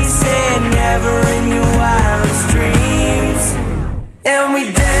 She said, never in your wildest dreams. And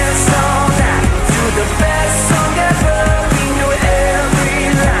we danced all night to the best song ever. We knew every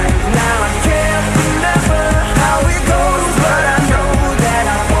line. Now I can't remember how it goes, but I know that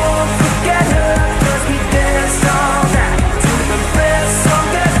I won't forget her. 'Cause we danced all night to the best song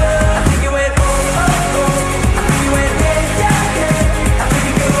ever. I think you went oh oh oh. I think you went yeah yeah yeah. I think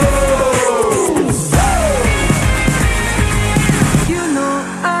you go. You know,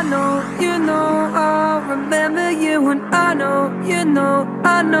 I know, you know, I'll remember you, and I know, you know,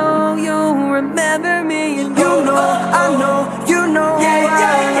 I know you'll remember me, and you know, I know, you know, I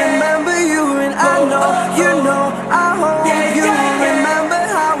remember you, and I know, you know, I hope you remember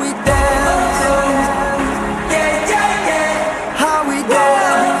how we danced. How we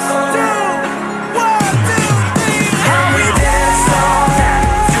danced. How we danced all night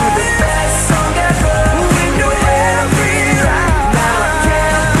to the best song ever. We knew every line. Now I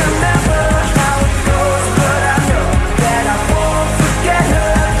can't remember how it goes, but I know that I won't forget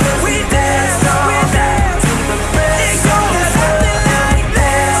her. 'Cause we danced all night to the best song ever.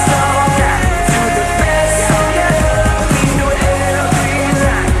 Danced all night to the best song ever. We knew every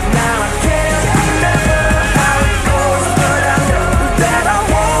line. Now I can't remember how it goes, but I know that I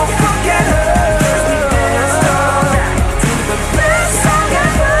won't forget her. 'Cause we danced all night to the best song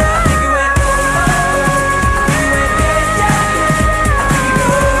ever. I think you went oh oh oh. I think you went yeah yeah yeah. I think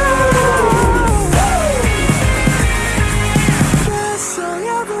you go. Best song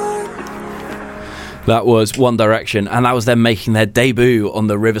ever. That was One Direction, and that was them making their debut on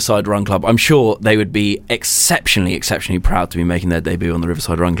the Riverside Run Club. I'm sure they would be exceptionally proud to be making their debut on the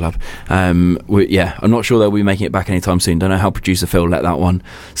Riverside Run Club. I'm not sure they'll be making it back anytime soon. Don't know how producer Phil let that one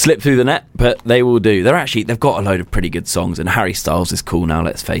slip through the net, but they will do. They've got a load of pretty good songs, and Harry Styles is cool now,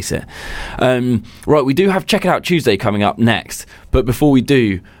 let's face it. Right, we do have Check It Out Tuesday coming up next, but before we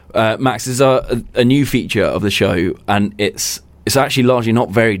do, Max, is a new feature of the show, and it's actually largely not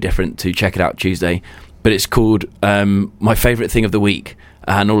very different to Check It Out Tuesday, but it's called My Favourite Thing of the Week,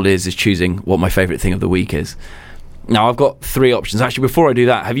 and all it is choosing what my favourite thing of the week is. Now, I've got three options. Actually, before I do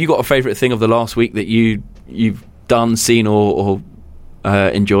that, have you got a favourite thing of the last week that you've done, seen, or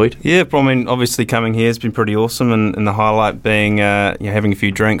enjoyed? Yeah, I mean, obviously coming here has been pretty awesome, and the highlight being having a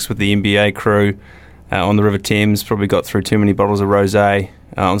few drinks with the NBA crew on the River Thames. Probably got through too many bottles of rosé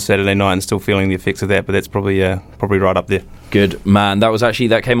on Saturday night and still feeling the effects of that, but that's probably right up there. Good man.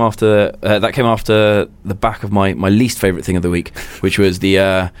 That came after the back of my least favourite thing of the week, which was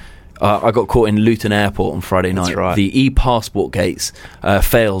I got caught in Luton Airport on Friday night. That's right. The e-passport gates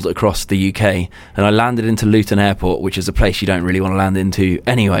failed across the UK, and I landed into Luton Airport, which is a place you don't really want to land into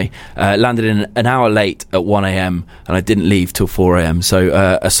anyway. Landed in an hour late at 1 a.m, and I didn't leave till 4 a.m.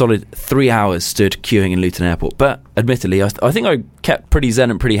 So a solid 3 hours stood queuing in Luton Airport. But admittedly, I think I kept pretty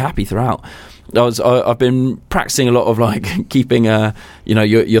zen and pretty happy throughout. I've been practicing a lot of like keeping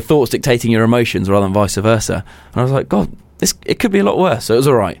your thoughts dictating your emotions rather than vice versa. And I was like, God, it could be a lot worse. So it was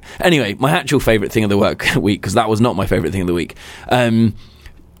all right. Anyway, my actual favourite thing of the week, because that was not my favourite thing of the week.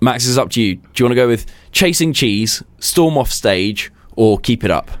 Max, is up to you. Do you want to go with Chasing Cheese, Storm Off Stage, or Keep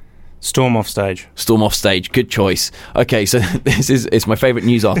It Up? Storm Off Stage. Storm Off Stage. Good choice. Okay, so it's my favourite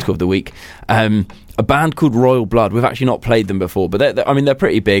news article of the week. A band called Royal Blood. We've actually not played them before, but they're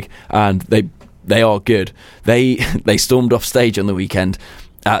pretty big and they are good. They stormed off stage on the weekend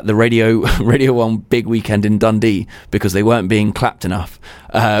at the Radio 1 big weekend in Dundee because they weren't being clapped enough,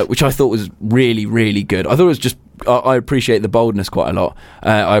 which I thought was really, really good. I thought it was just, I appreciate the boldness quite a lot.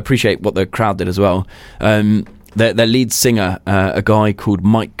 I appreciate what the crowd did as well. Their lead singer, a guy called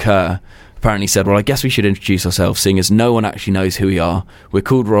Mike Kerr, apparently said, well, I guess we should introduce ourselves, seeing as no one actually knows who we are. We're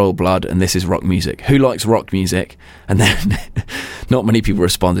called Royal Blood, and this is rock music. Who likes rock music? And then not many people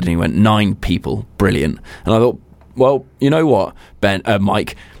responded, and he went, 9 people. Brilliant. And I thought, well, you know what,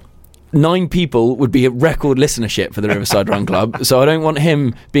 Mike, 9 people would be a record listenership for the Riverside Run Club, so I don't want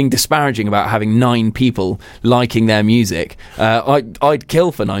him being disparaging about having 9 people liking their music. I'd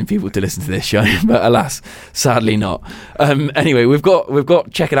kill for 9 people to listen to this show, but alas, sadly not. Anyway, we've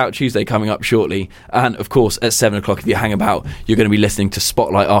got Check It Out Tuesday coming up shortly, and of course at 7 o'clock, if you hang about, you're going to be listening to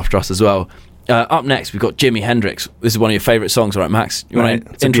Spotlight after us as well. Up next, we've got Jimi Hendrix. This is one of your favourite songs, right, Max? You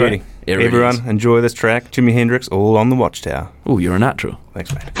want to intro? Beauty. Everyone, enjoy this track. Jimi Hendrix, All on the Watchtower. Oh, you're a natural.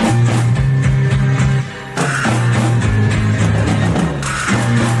 Thanks, mate.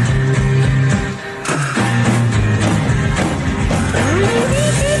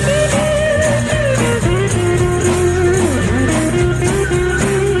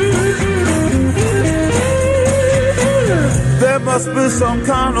 some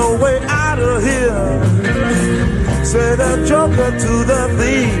kind of way out of here. Say the joker to the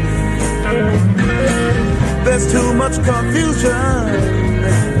thief. There's too much confusion.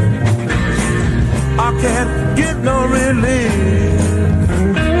 I can't get no relief.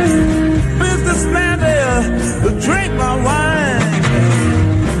 Businessman there, drink my wine.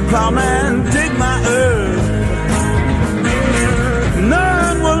 Plowman, dig my earth.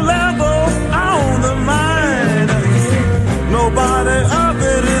 None will ever own the mine. Nobody of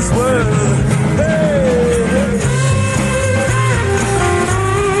it is worth.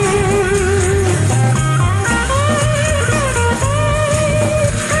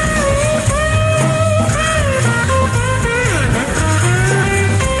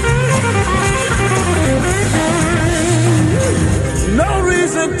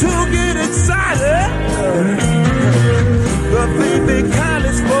 To get excited, the thief be kind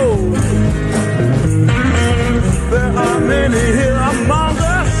exposed. There are many here among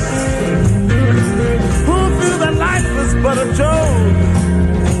us who feel that life is but a joke.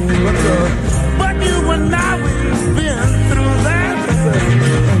 But you and I, we've been through that,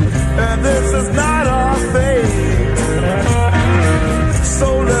 and this is not our fate. So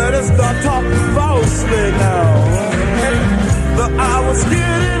let us start talking falsely now. The hour's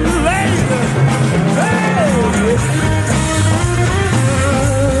getting late. Hey!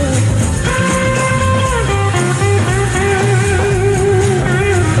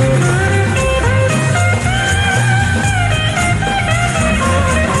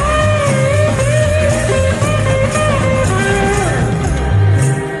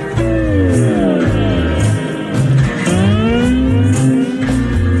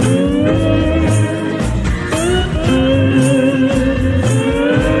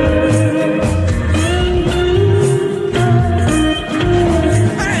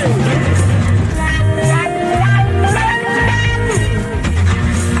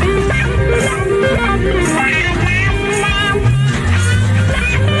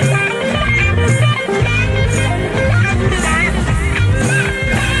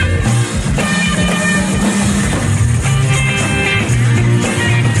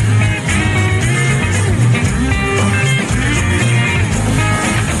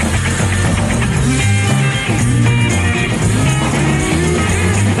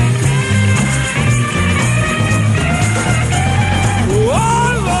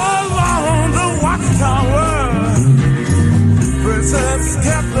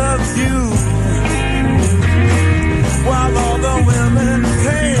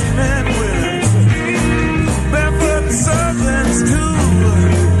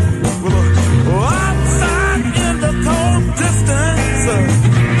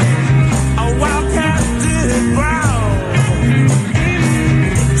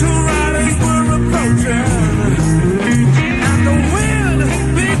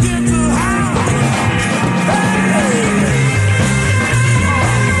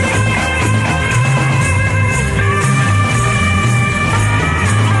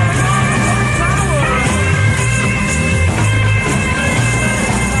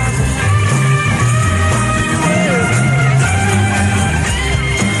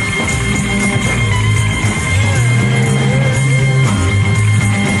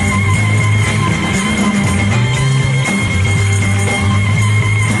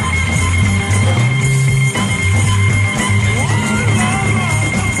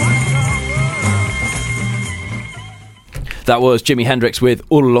 That was Jimi Hendrix with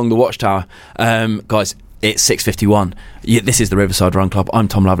All Along the Watchtower. Guys, it's 6:51. This is the Riverside Run Club. I'm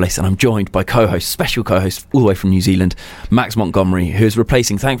Tom Lovelace, and I'm joined by special co-host all the way from New Zealand, Max Montgomery, who is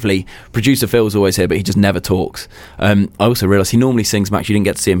replacing, thankfully, producer Phil's always here, but he just never talks. I also realised he normally sings, Max, you didn't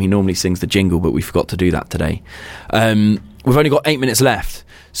get to see him, he normally sings the jingle, but we forgot to do that today. We've only got 8 minutes left.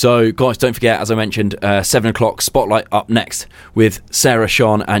 So, guys, don't forget, as I mentioned, 7 o'clock, Spotlight up next with Sarah,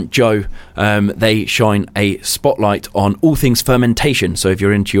 Sean and Joe. They shine a spotlight on all things fermentation. So if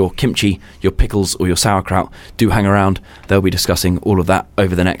you're into your kimchi, your pickles or your sauerkraut, do hang around. They'll be discussing all of that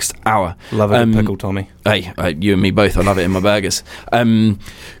over the next hour. Love it in pickle, Tommy. Hey, you and me both. I love it in my burgers.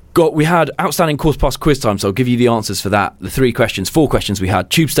 We had outstanding course pass quiz time, so I'll give you the answers for that. The 4 questions we had.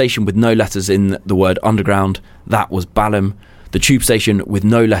 Tube station with no letters in the word underground. That was Balham. The tube station with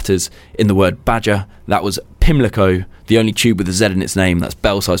no letters in the word badger. That was Pimlico. The only tube with a Z in its name, that's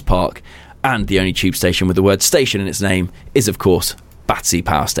Belsize Park. And the only tube station with the word station in its name is, of course, Battersea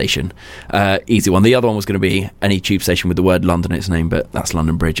Power Station. Easy one. The other one was going to be any tube station with the word London in its name, but that's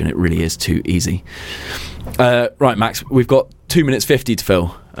London Bridge, and it really is too easy. Right, Max, we've got 2 minutes 50 to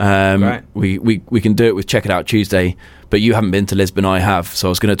fill. Right. We can do it with Check It Out Tuesday, but you haven't been to Lisbon. I have, so I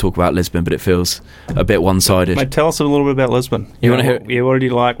was going to talk about Lisbon, but it feels a bit one-sided. Mate, tell us a little bit about Lisbon. You want to hear? Yeah, what do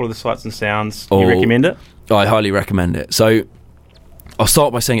you like? What are the sights and sounds? Do you recommend it? I highly recommend it. So I'll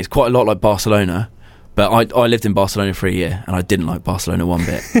start by saying it's quite a lot like Barcelona, but I lived in Barcelona for a year and I didn't like Barcelona one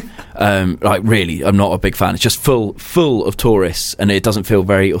bit. Like really, I'm not a big fan. It's just full of tourists and it doesn't feel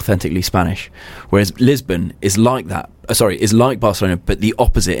very authentically Spanish. Whereas Lisbon is like that. Is like Barcelona, but the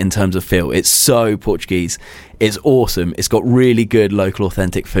opposite in terms of feel. It's so Portuguese. It's awesome. It's got really good local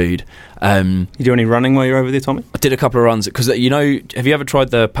authentic food. You do any running while you're over there, Tommy? I did a couple of runs because have you ever tried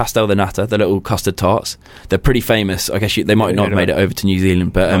the pastel de nata, the little custard tarts? They're pretty famous. I guess they might not have made it over to New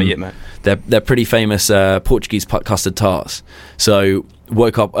Zealand, but not yet, mate. They're pretty famous Portuguese custard tarts. So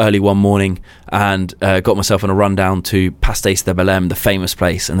woke up early one morning and got myself on a run down to Pastéis de Belém, the famous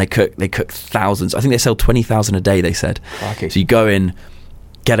place, and they cook thousands. I think they sell 20,000 a day, they said. Okay. So you go in,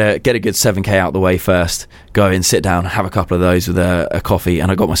 get a good 7k out the way first, go in, sit down, have a couple of those with a coffee,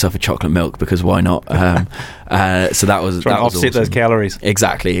 and I got myself a chocolate milk because why not? So that was trying to offset awesome. those calories.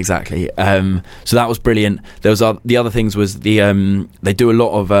 Exactly. So that was brilliant. There was the other things was they do a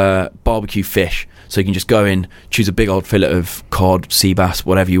lot of barbecue fish. So you can just go in, choose a big old fillet of cod, sea bass,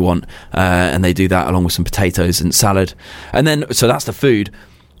 whatever you want, and they do that along with some potatoes and salad. And then, so that's the food.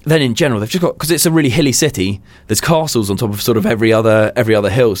 Then in general, they've just got, because it's a really hilly city, there's castles on top of sort of every other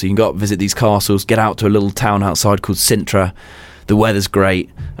hill. So you can go up, visit these castles, get out to a little town outside called Sintra. The weather's great,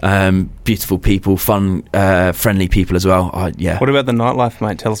 beautiful people, fun, friendly people as well. Yeah. What about the nightlife,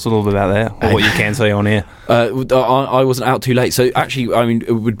 mate? Tell us a little bit about that, or what you can say on air. I wasn't out too late, so actually, I mean,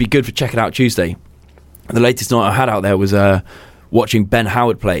 it would be good for checking out Tuesday. The latest night I had out there was watching Ben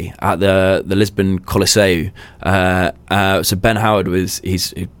Howard play at the Lisbon Coliseu. So Ben Howard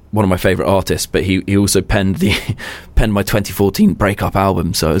he's one of my favourite artists, but he also penned my 2014 breakup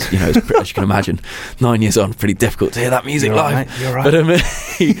album. So as you can imagine, 9 years on, pretty difficult to hear that music live. Right, you're right.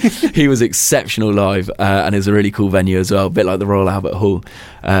 But he was exceptional live, and it's a really cool venue as well, a bit like the Royal Albert Hall.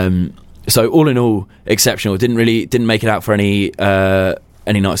 So all in all, exceptional. Didn't make it out for any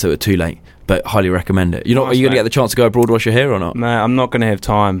nights that were too late. But highly recommend it. Are you going to get the chance to go abroad whilst you're here or not? No, I'm not going to have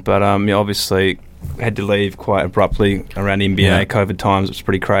time. But obviously had to leave quite abruptly around NBA COVID times. It was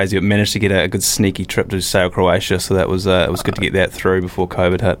pretty crazy. But managed to get a good sneaky trip to Sail Croatia, so that was it was good to get that through before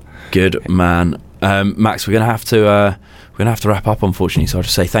COVID hit. Good man, Max. We're going to have to wrap up, unfortunately. So I'll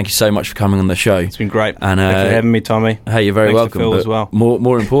just say thank you so much for coming on the show. It's been great. And thanks for having me, Tommy. Hey, you're very welcome. To Phil as well.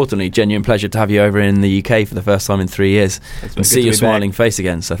 More importantly, genuine pleasure to have you over in the UK for the first time in 3 years and see your smiling face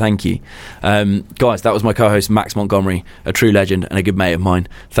again. So thank you, guys. That was my co-host Max Montgomery, a true legend and a good mate of mine.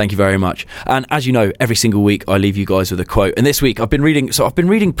 Thank you very much. And as you know, every single week I leave you guys with a quote. And this week I've been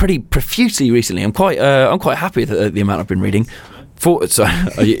reading pretty profusely recently. I'm quite happy with the amount I've been reading.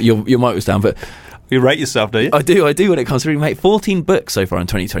 Your mic was down, but. You rate yourself, do you? I do when it comes to reading, mate. 14 books so far in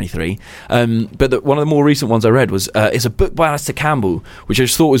 2023. But one of the more recent ones I read was a book by Alistair Campbell, which I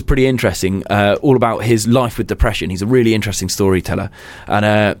just thought was pretty interesting, all about his life with depression. He's a really interesting storyteller.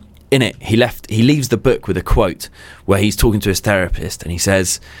 And in it, he leaves the book with a quote where he's talking to his therapist, and he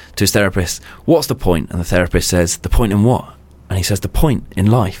says to his therapist, "What's the point?" And the therapist says, "The point in what?" And he says, "The point in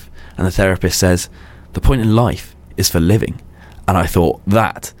life." And the therapist says, "The point in life is for living." And I thought,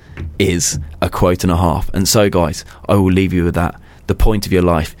 that is a quote and a half. And so, guys, I will leave you with that. The point of your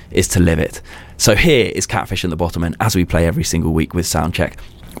life is to live it. So here is Catfish and the Bottom End, as we play every single week with Soundcheck.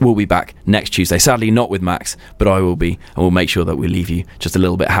 We'll be back next Tuesday. Sadly, not with Max, but I will be. And we'll make sure that we leave you just a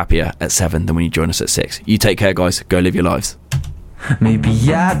little bit happier at 7 than when you join us at 6. You take care, guys. Go live your lives. Maybe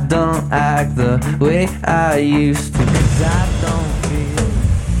I don't act the way I used to, 'cause I don't feel.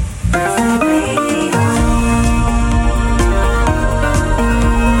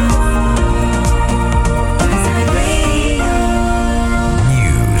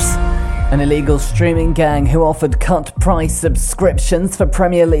 An illegal streaming gang who offered cut-price subscriptions for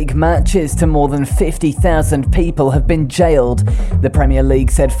Premier League matches to more than 50,000 people have been jailed. The Premier League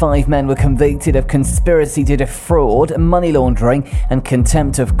said 5 men were convicted of conspiracy to defraud, money laundering and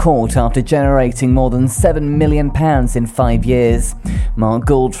contempt of court after generating more than £7 million in 5 years. Mark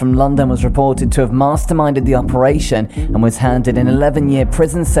Gould from London was reported to have masterminded the operation and was handed an 11-year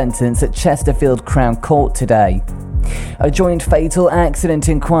prison sentence at Chesterfield Crown Court today. A joint fatal accident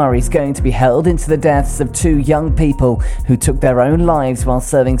inquiry is going to be held into the deaths of 2 young people who took their own lives while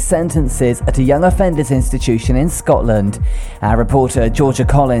serving sentences at a young offenders institution in Scotland. Our reporter Georgia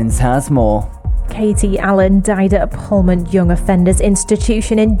Collins has more. Katie Allen died at a Pullman Young Offenders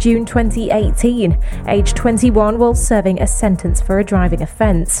Institution in June 2018, aged 21, while serving a sentence for a driving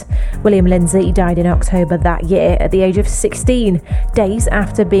offence. William Lindsay died in October that year at the age of 16, days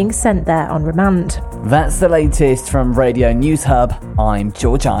after being sent there on remand. That's the latest from Radio News Hub. I'm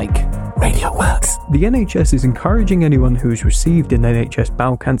George Ike. Radio Works. The NHS is encouraging anyone who has received an NHS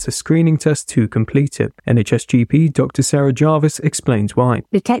bowel cancer screening test to complete it. NHS GP Dr. Sarah Jarvis explains why.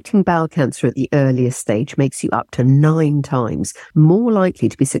 Detecting bowel cancer at the earliest stage makes you up to 9 times more likely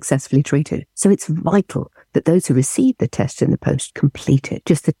to be successfully treated. So it's vital that those who receive the test in the post complete it.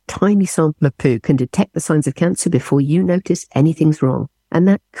 Just a tiny sample of poo can detect the signs of cancer before you notice anything's wrong. And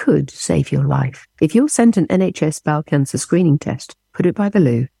that could save your life. If you're sent an NHS bowel cancer screening test, put it by the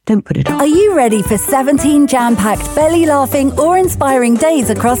loo. Don't put it on. Are you ready for 17 jam-packed, belly-laughing, awe-inspiring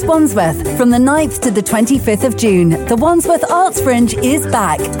days across Wandsworth? From the 9th to the 25th of June, the Wandsworth Arts Fringe is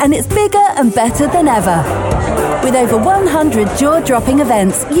back, and it's bigger and better than ever. With over 100 jaw-dropping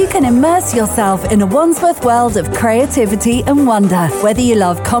events, you can immerse yourself in a Wandsworth world of creativity and wonder. Whether you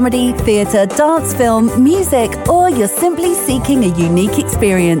love comedy, theatre, dance, film, music, or you're simply seeking a unique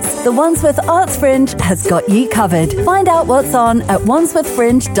experience, the Wandsworth Arts Fringe has got you covered. Find out what's on at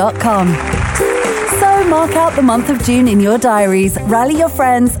wandsworthfringe.com. So mark out the month of June in your diaries, rally your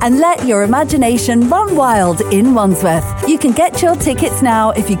friends, and let your imagination run wild in Wandsworth. You can get your tickets now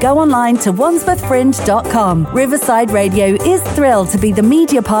if you go online to wandsworthfringe.com. Riverside Radio is thrilled to be the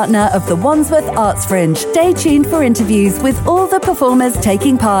media partner of the Wandsworth Arts Fringe. Stay tuned for interviews with all the performers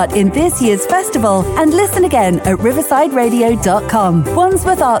taking part in this year's festival, and listen again at riversideradio.com.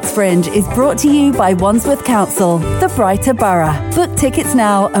 Wandsworth Arts Fringe is brought to you by Wandsworth Council, the brighter borough. Book tickets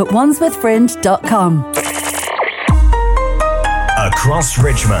now at wandsworthfringe.com. Across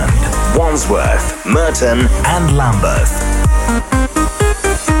Richmond, Wandsworth, Merton and Lambeth.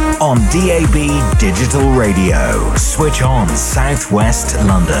 On DAB Digital Radio. Switch on South West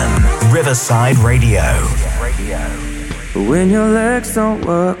London. Riverside Radio. When your legs don't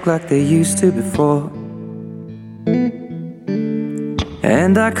work like they used to before,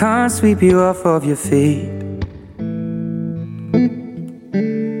 and I can't sweep you off of your feet,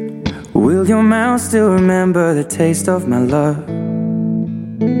 will your mouth still remember the taste of my love?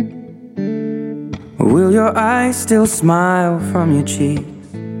 Will your eyes still smile from your cheeks?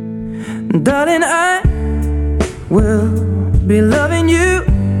 Darling, I will be loving you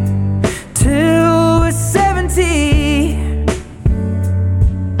till we're 70.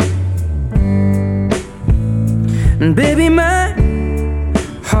 And baby, my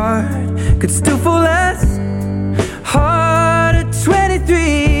heart could still fall as hard at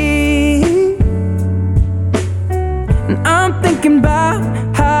 23. And I'm thinking about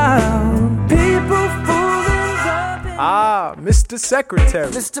how people fool themselves. Ah, Mr. Secretary.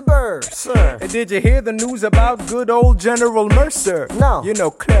 Mr. Bird. Sir. And did you hear the news about good old General Mercer? No. You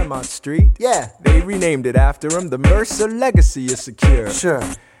know Claremont Street? Yeah. They renamed it after him. The Mercer legacy is secure. Sure.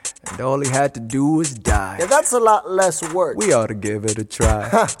 And all he had to do was die. Yeah, that's a lot less work. We ought to give it a try.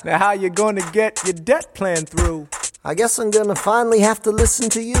 Now how you gonna get your debt plan through? I guess I'm gonna finally have to listen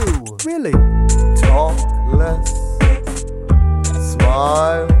to you. Really? Talk less,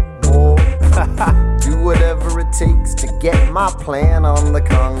 smile more, do whatever it takes to get my plan on the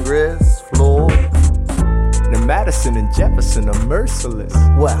Congress floor. Now Madison and Jefferson are merciless.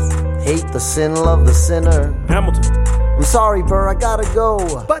 Well, hate the sin, love the sinner. Hamilton. I'm sorry, Burr, I gotta go.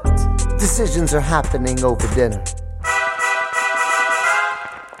 But decisions are happening over dinner.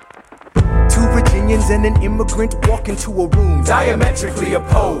 2 Virginians and an immigrant walk into a room diametrically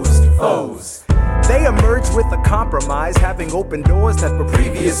opposed foes. They emerged with a compromise, having opened doors that were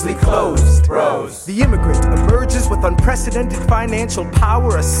previously closed. Bros. The immigrant emerges with unprecedented financial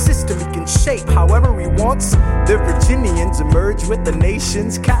power, a system he can shape however he wants. The Virginians emerge with the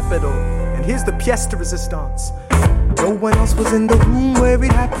nation's capital. And here's the pièce de résistance. No one else was in the room where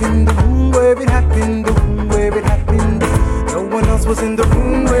it happened, the room where it happened, the room where it happened. No one else was in the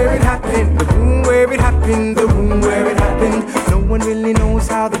room where it happened, the room where it happened, the room where it happened. No one really knows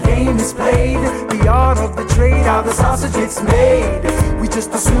how the game is played, the art of the trade, how the sausage gets made. We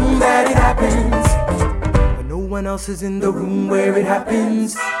just assume that it happens, but no one else is in the room where it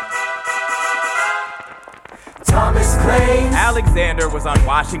happens. Thomas claims Alexander was on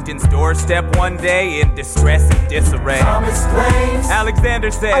Washington's doorstep one day in distress and disarray. Thomas claims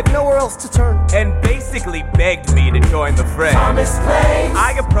Alexander said, I've nowhere else to turn, and basically begged me to join the fray. Thomas claims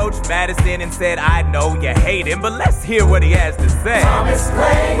I approached Madison and said, I know you hate him, but let's hear what he has to say. Thomas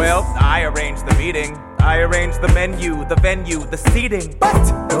claims Well, I arranged the meeting, I arranged the menu, the venue, the seating.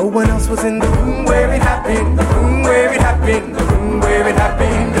 But no one else was in the room where it happened, the room where it happened, the room where it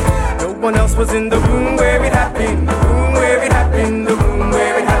happened. No one else was in the room where it happened. The room where it happened. The room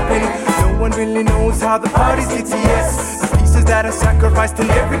where it happened. No one really knows how the parties get to yes. The pieces that are sacrificed in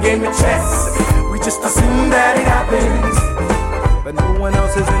every game of chess. We just assume that it happens, but no one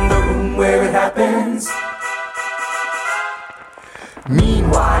else is in the room where it happens.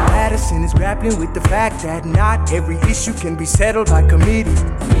 Meanwhile, Madison is grappling with the fact that not every issue can be settled by committee.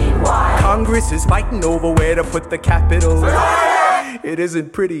 Meanwhile, Congress is fighting over where to put the Capitol. It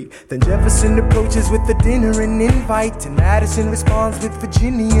isn't pretty. Then Jefferson approaches with the dinner and invite, and Madison responds with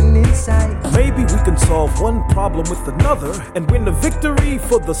Virginian insight. Maybe we can solve one problem with another and win a victory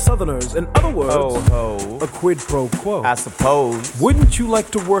for the Southerners. In other words, a quid pro quo. I suppose. Wouldn't you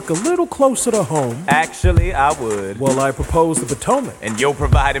like to work a little closer to home? Actually, I would. Well, I propose the Potomac. And you'll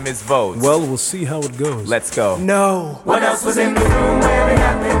provide him his votes. Well, we'll see how it goes. Let's go. No. What else was in the room where it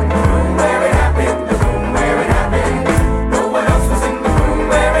happened? The room where it happened. The room where it happened. No one else was in the room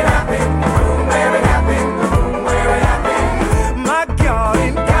where it happened. The room where it happened. The room where it happened. My God,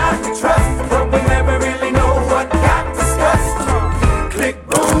 in God we trust, but we never really know what got discussed. Click,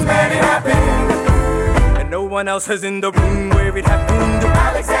 boom, and it happened. And no one else is in the room where it happened.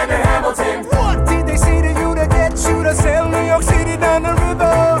 Alexander Hamilton. What did they say to you to get you to sail New York City down the river?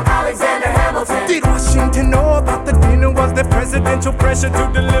 Alexander Hamilton. Did Washington know about the dinner? Was there presidential pressure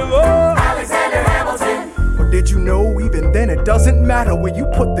to deliver? Alexander Hamilton. Or did you know even then it doesn't matter where you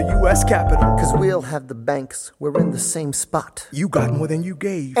put the U.S. Capitol? Cause we'll have the banks, we're in the same spot. You got more than you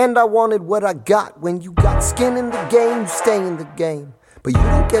gave. And I wanted what I got. When you got skin in the game, you stay in the game. But you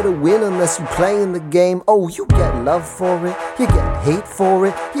don't get a win unless you play in the game. Oh, you get love for it, you get hate for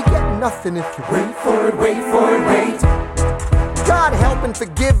it, you get nothing if you wait for it, wait for it, wait. God help and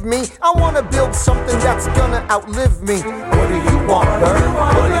forgive me, I wanna build something that's gonna outlive me. What do you want, Bert?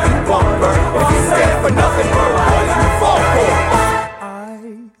 What do you want, Bert? If you stand for nothing, Bert, what do you fall for?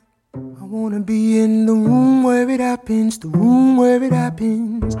 I wanna be in the room where it happens, the room where it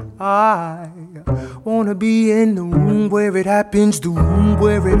happens. I wanna be in the room where it happens, the room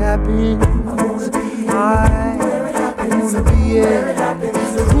where it happens. I wanna be in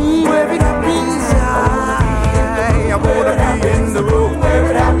the room where it happens. I wanna be in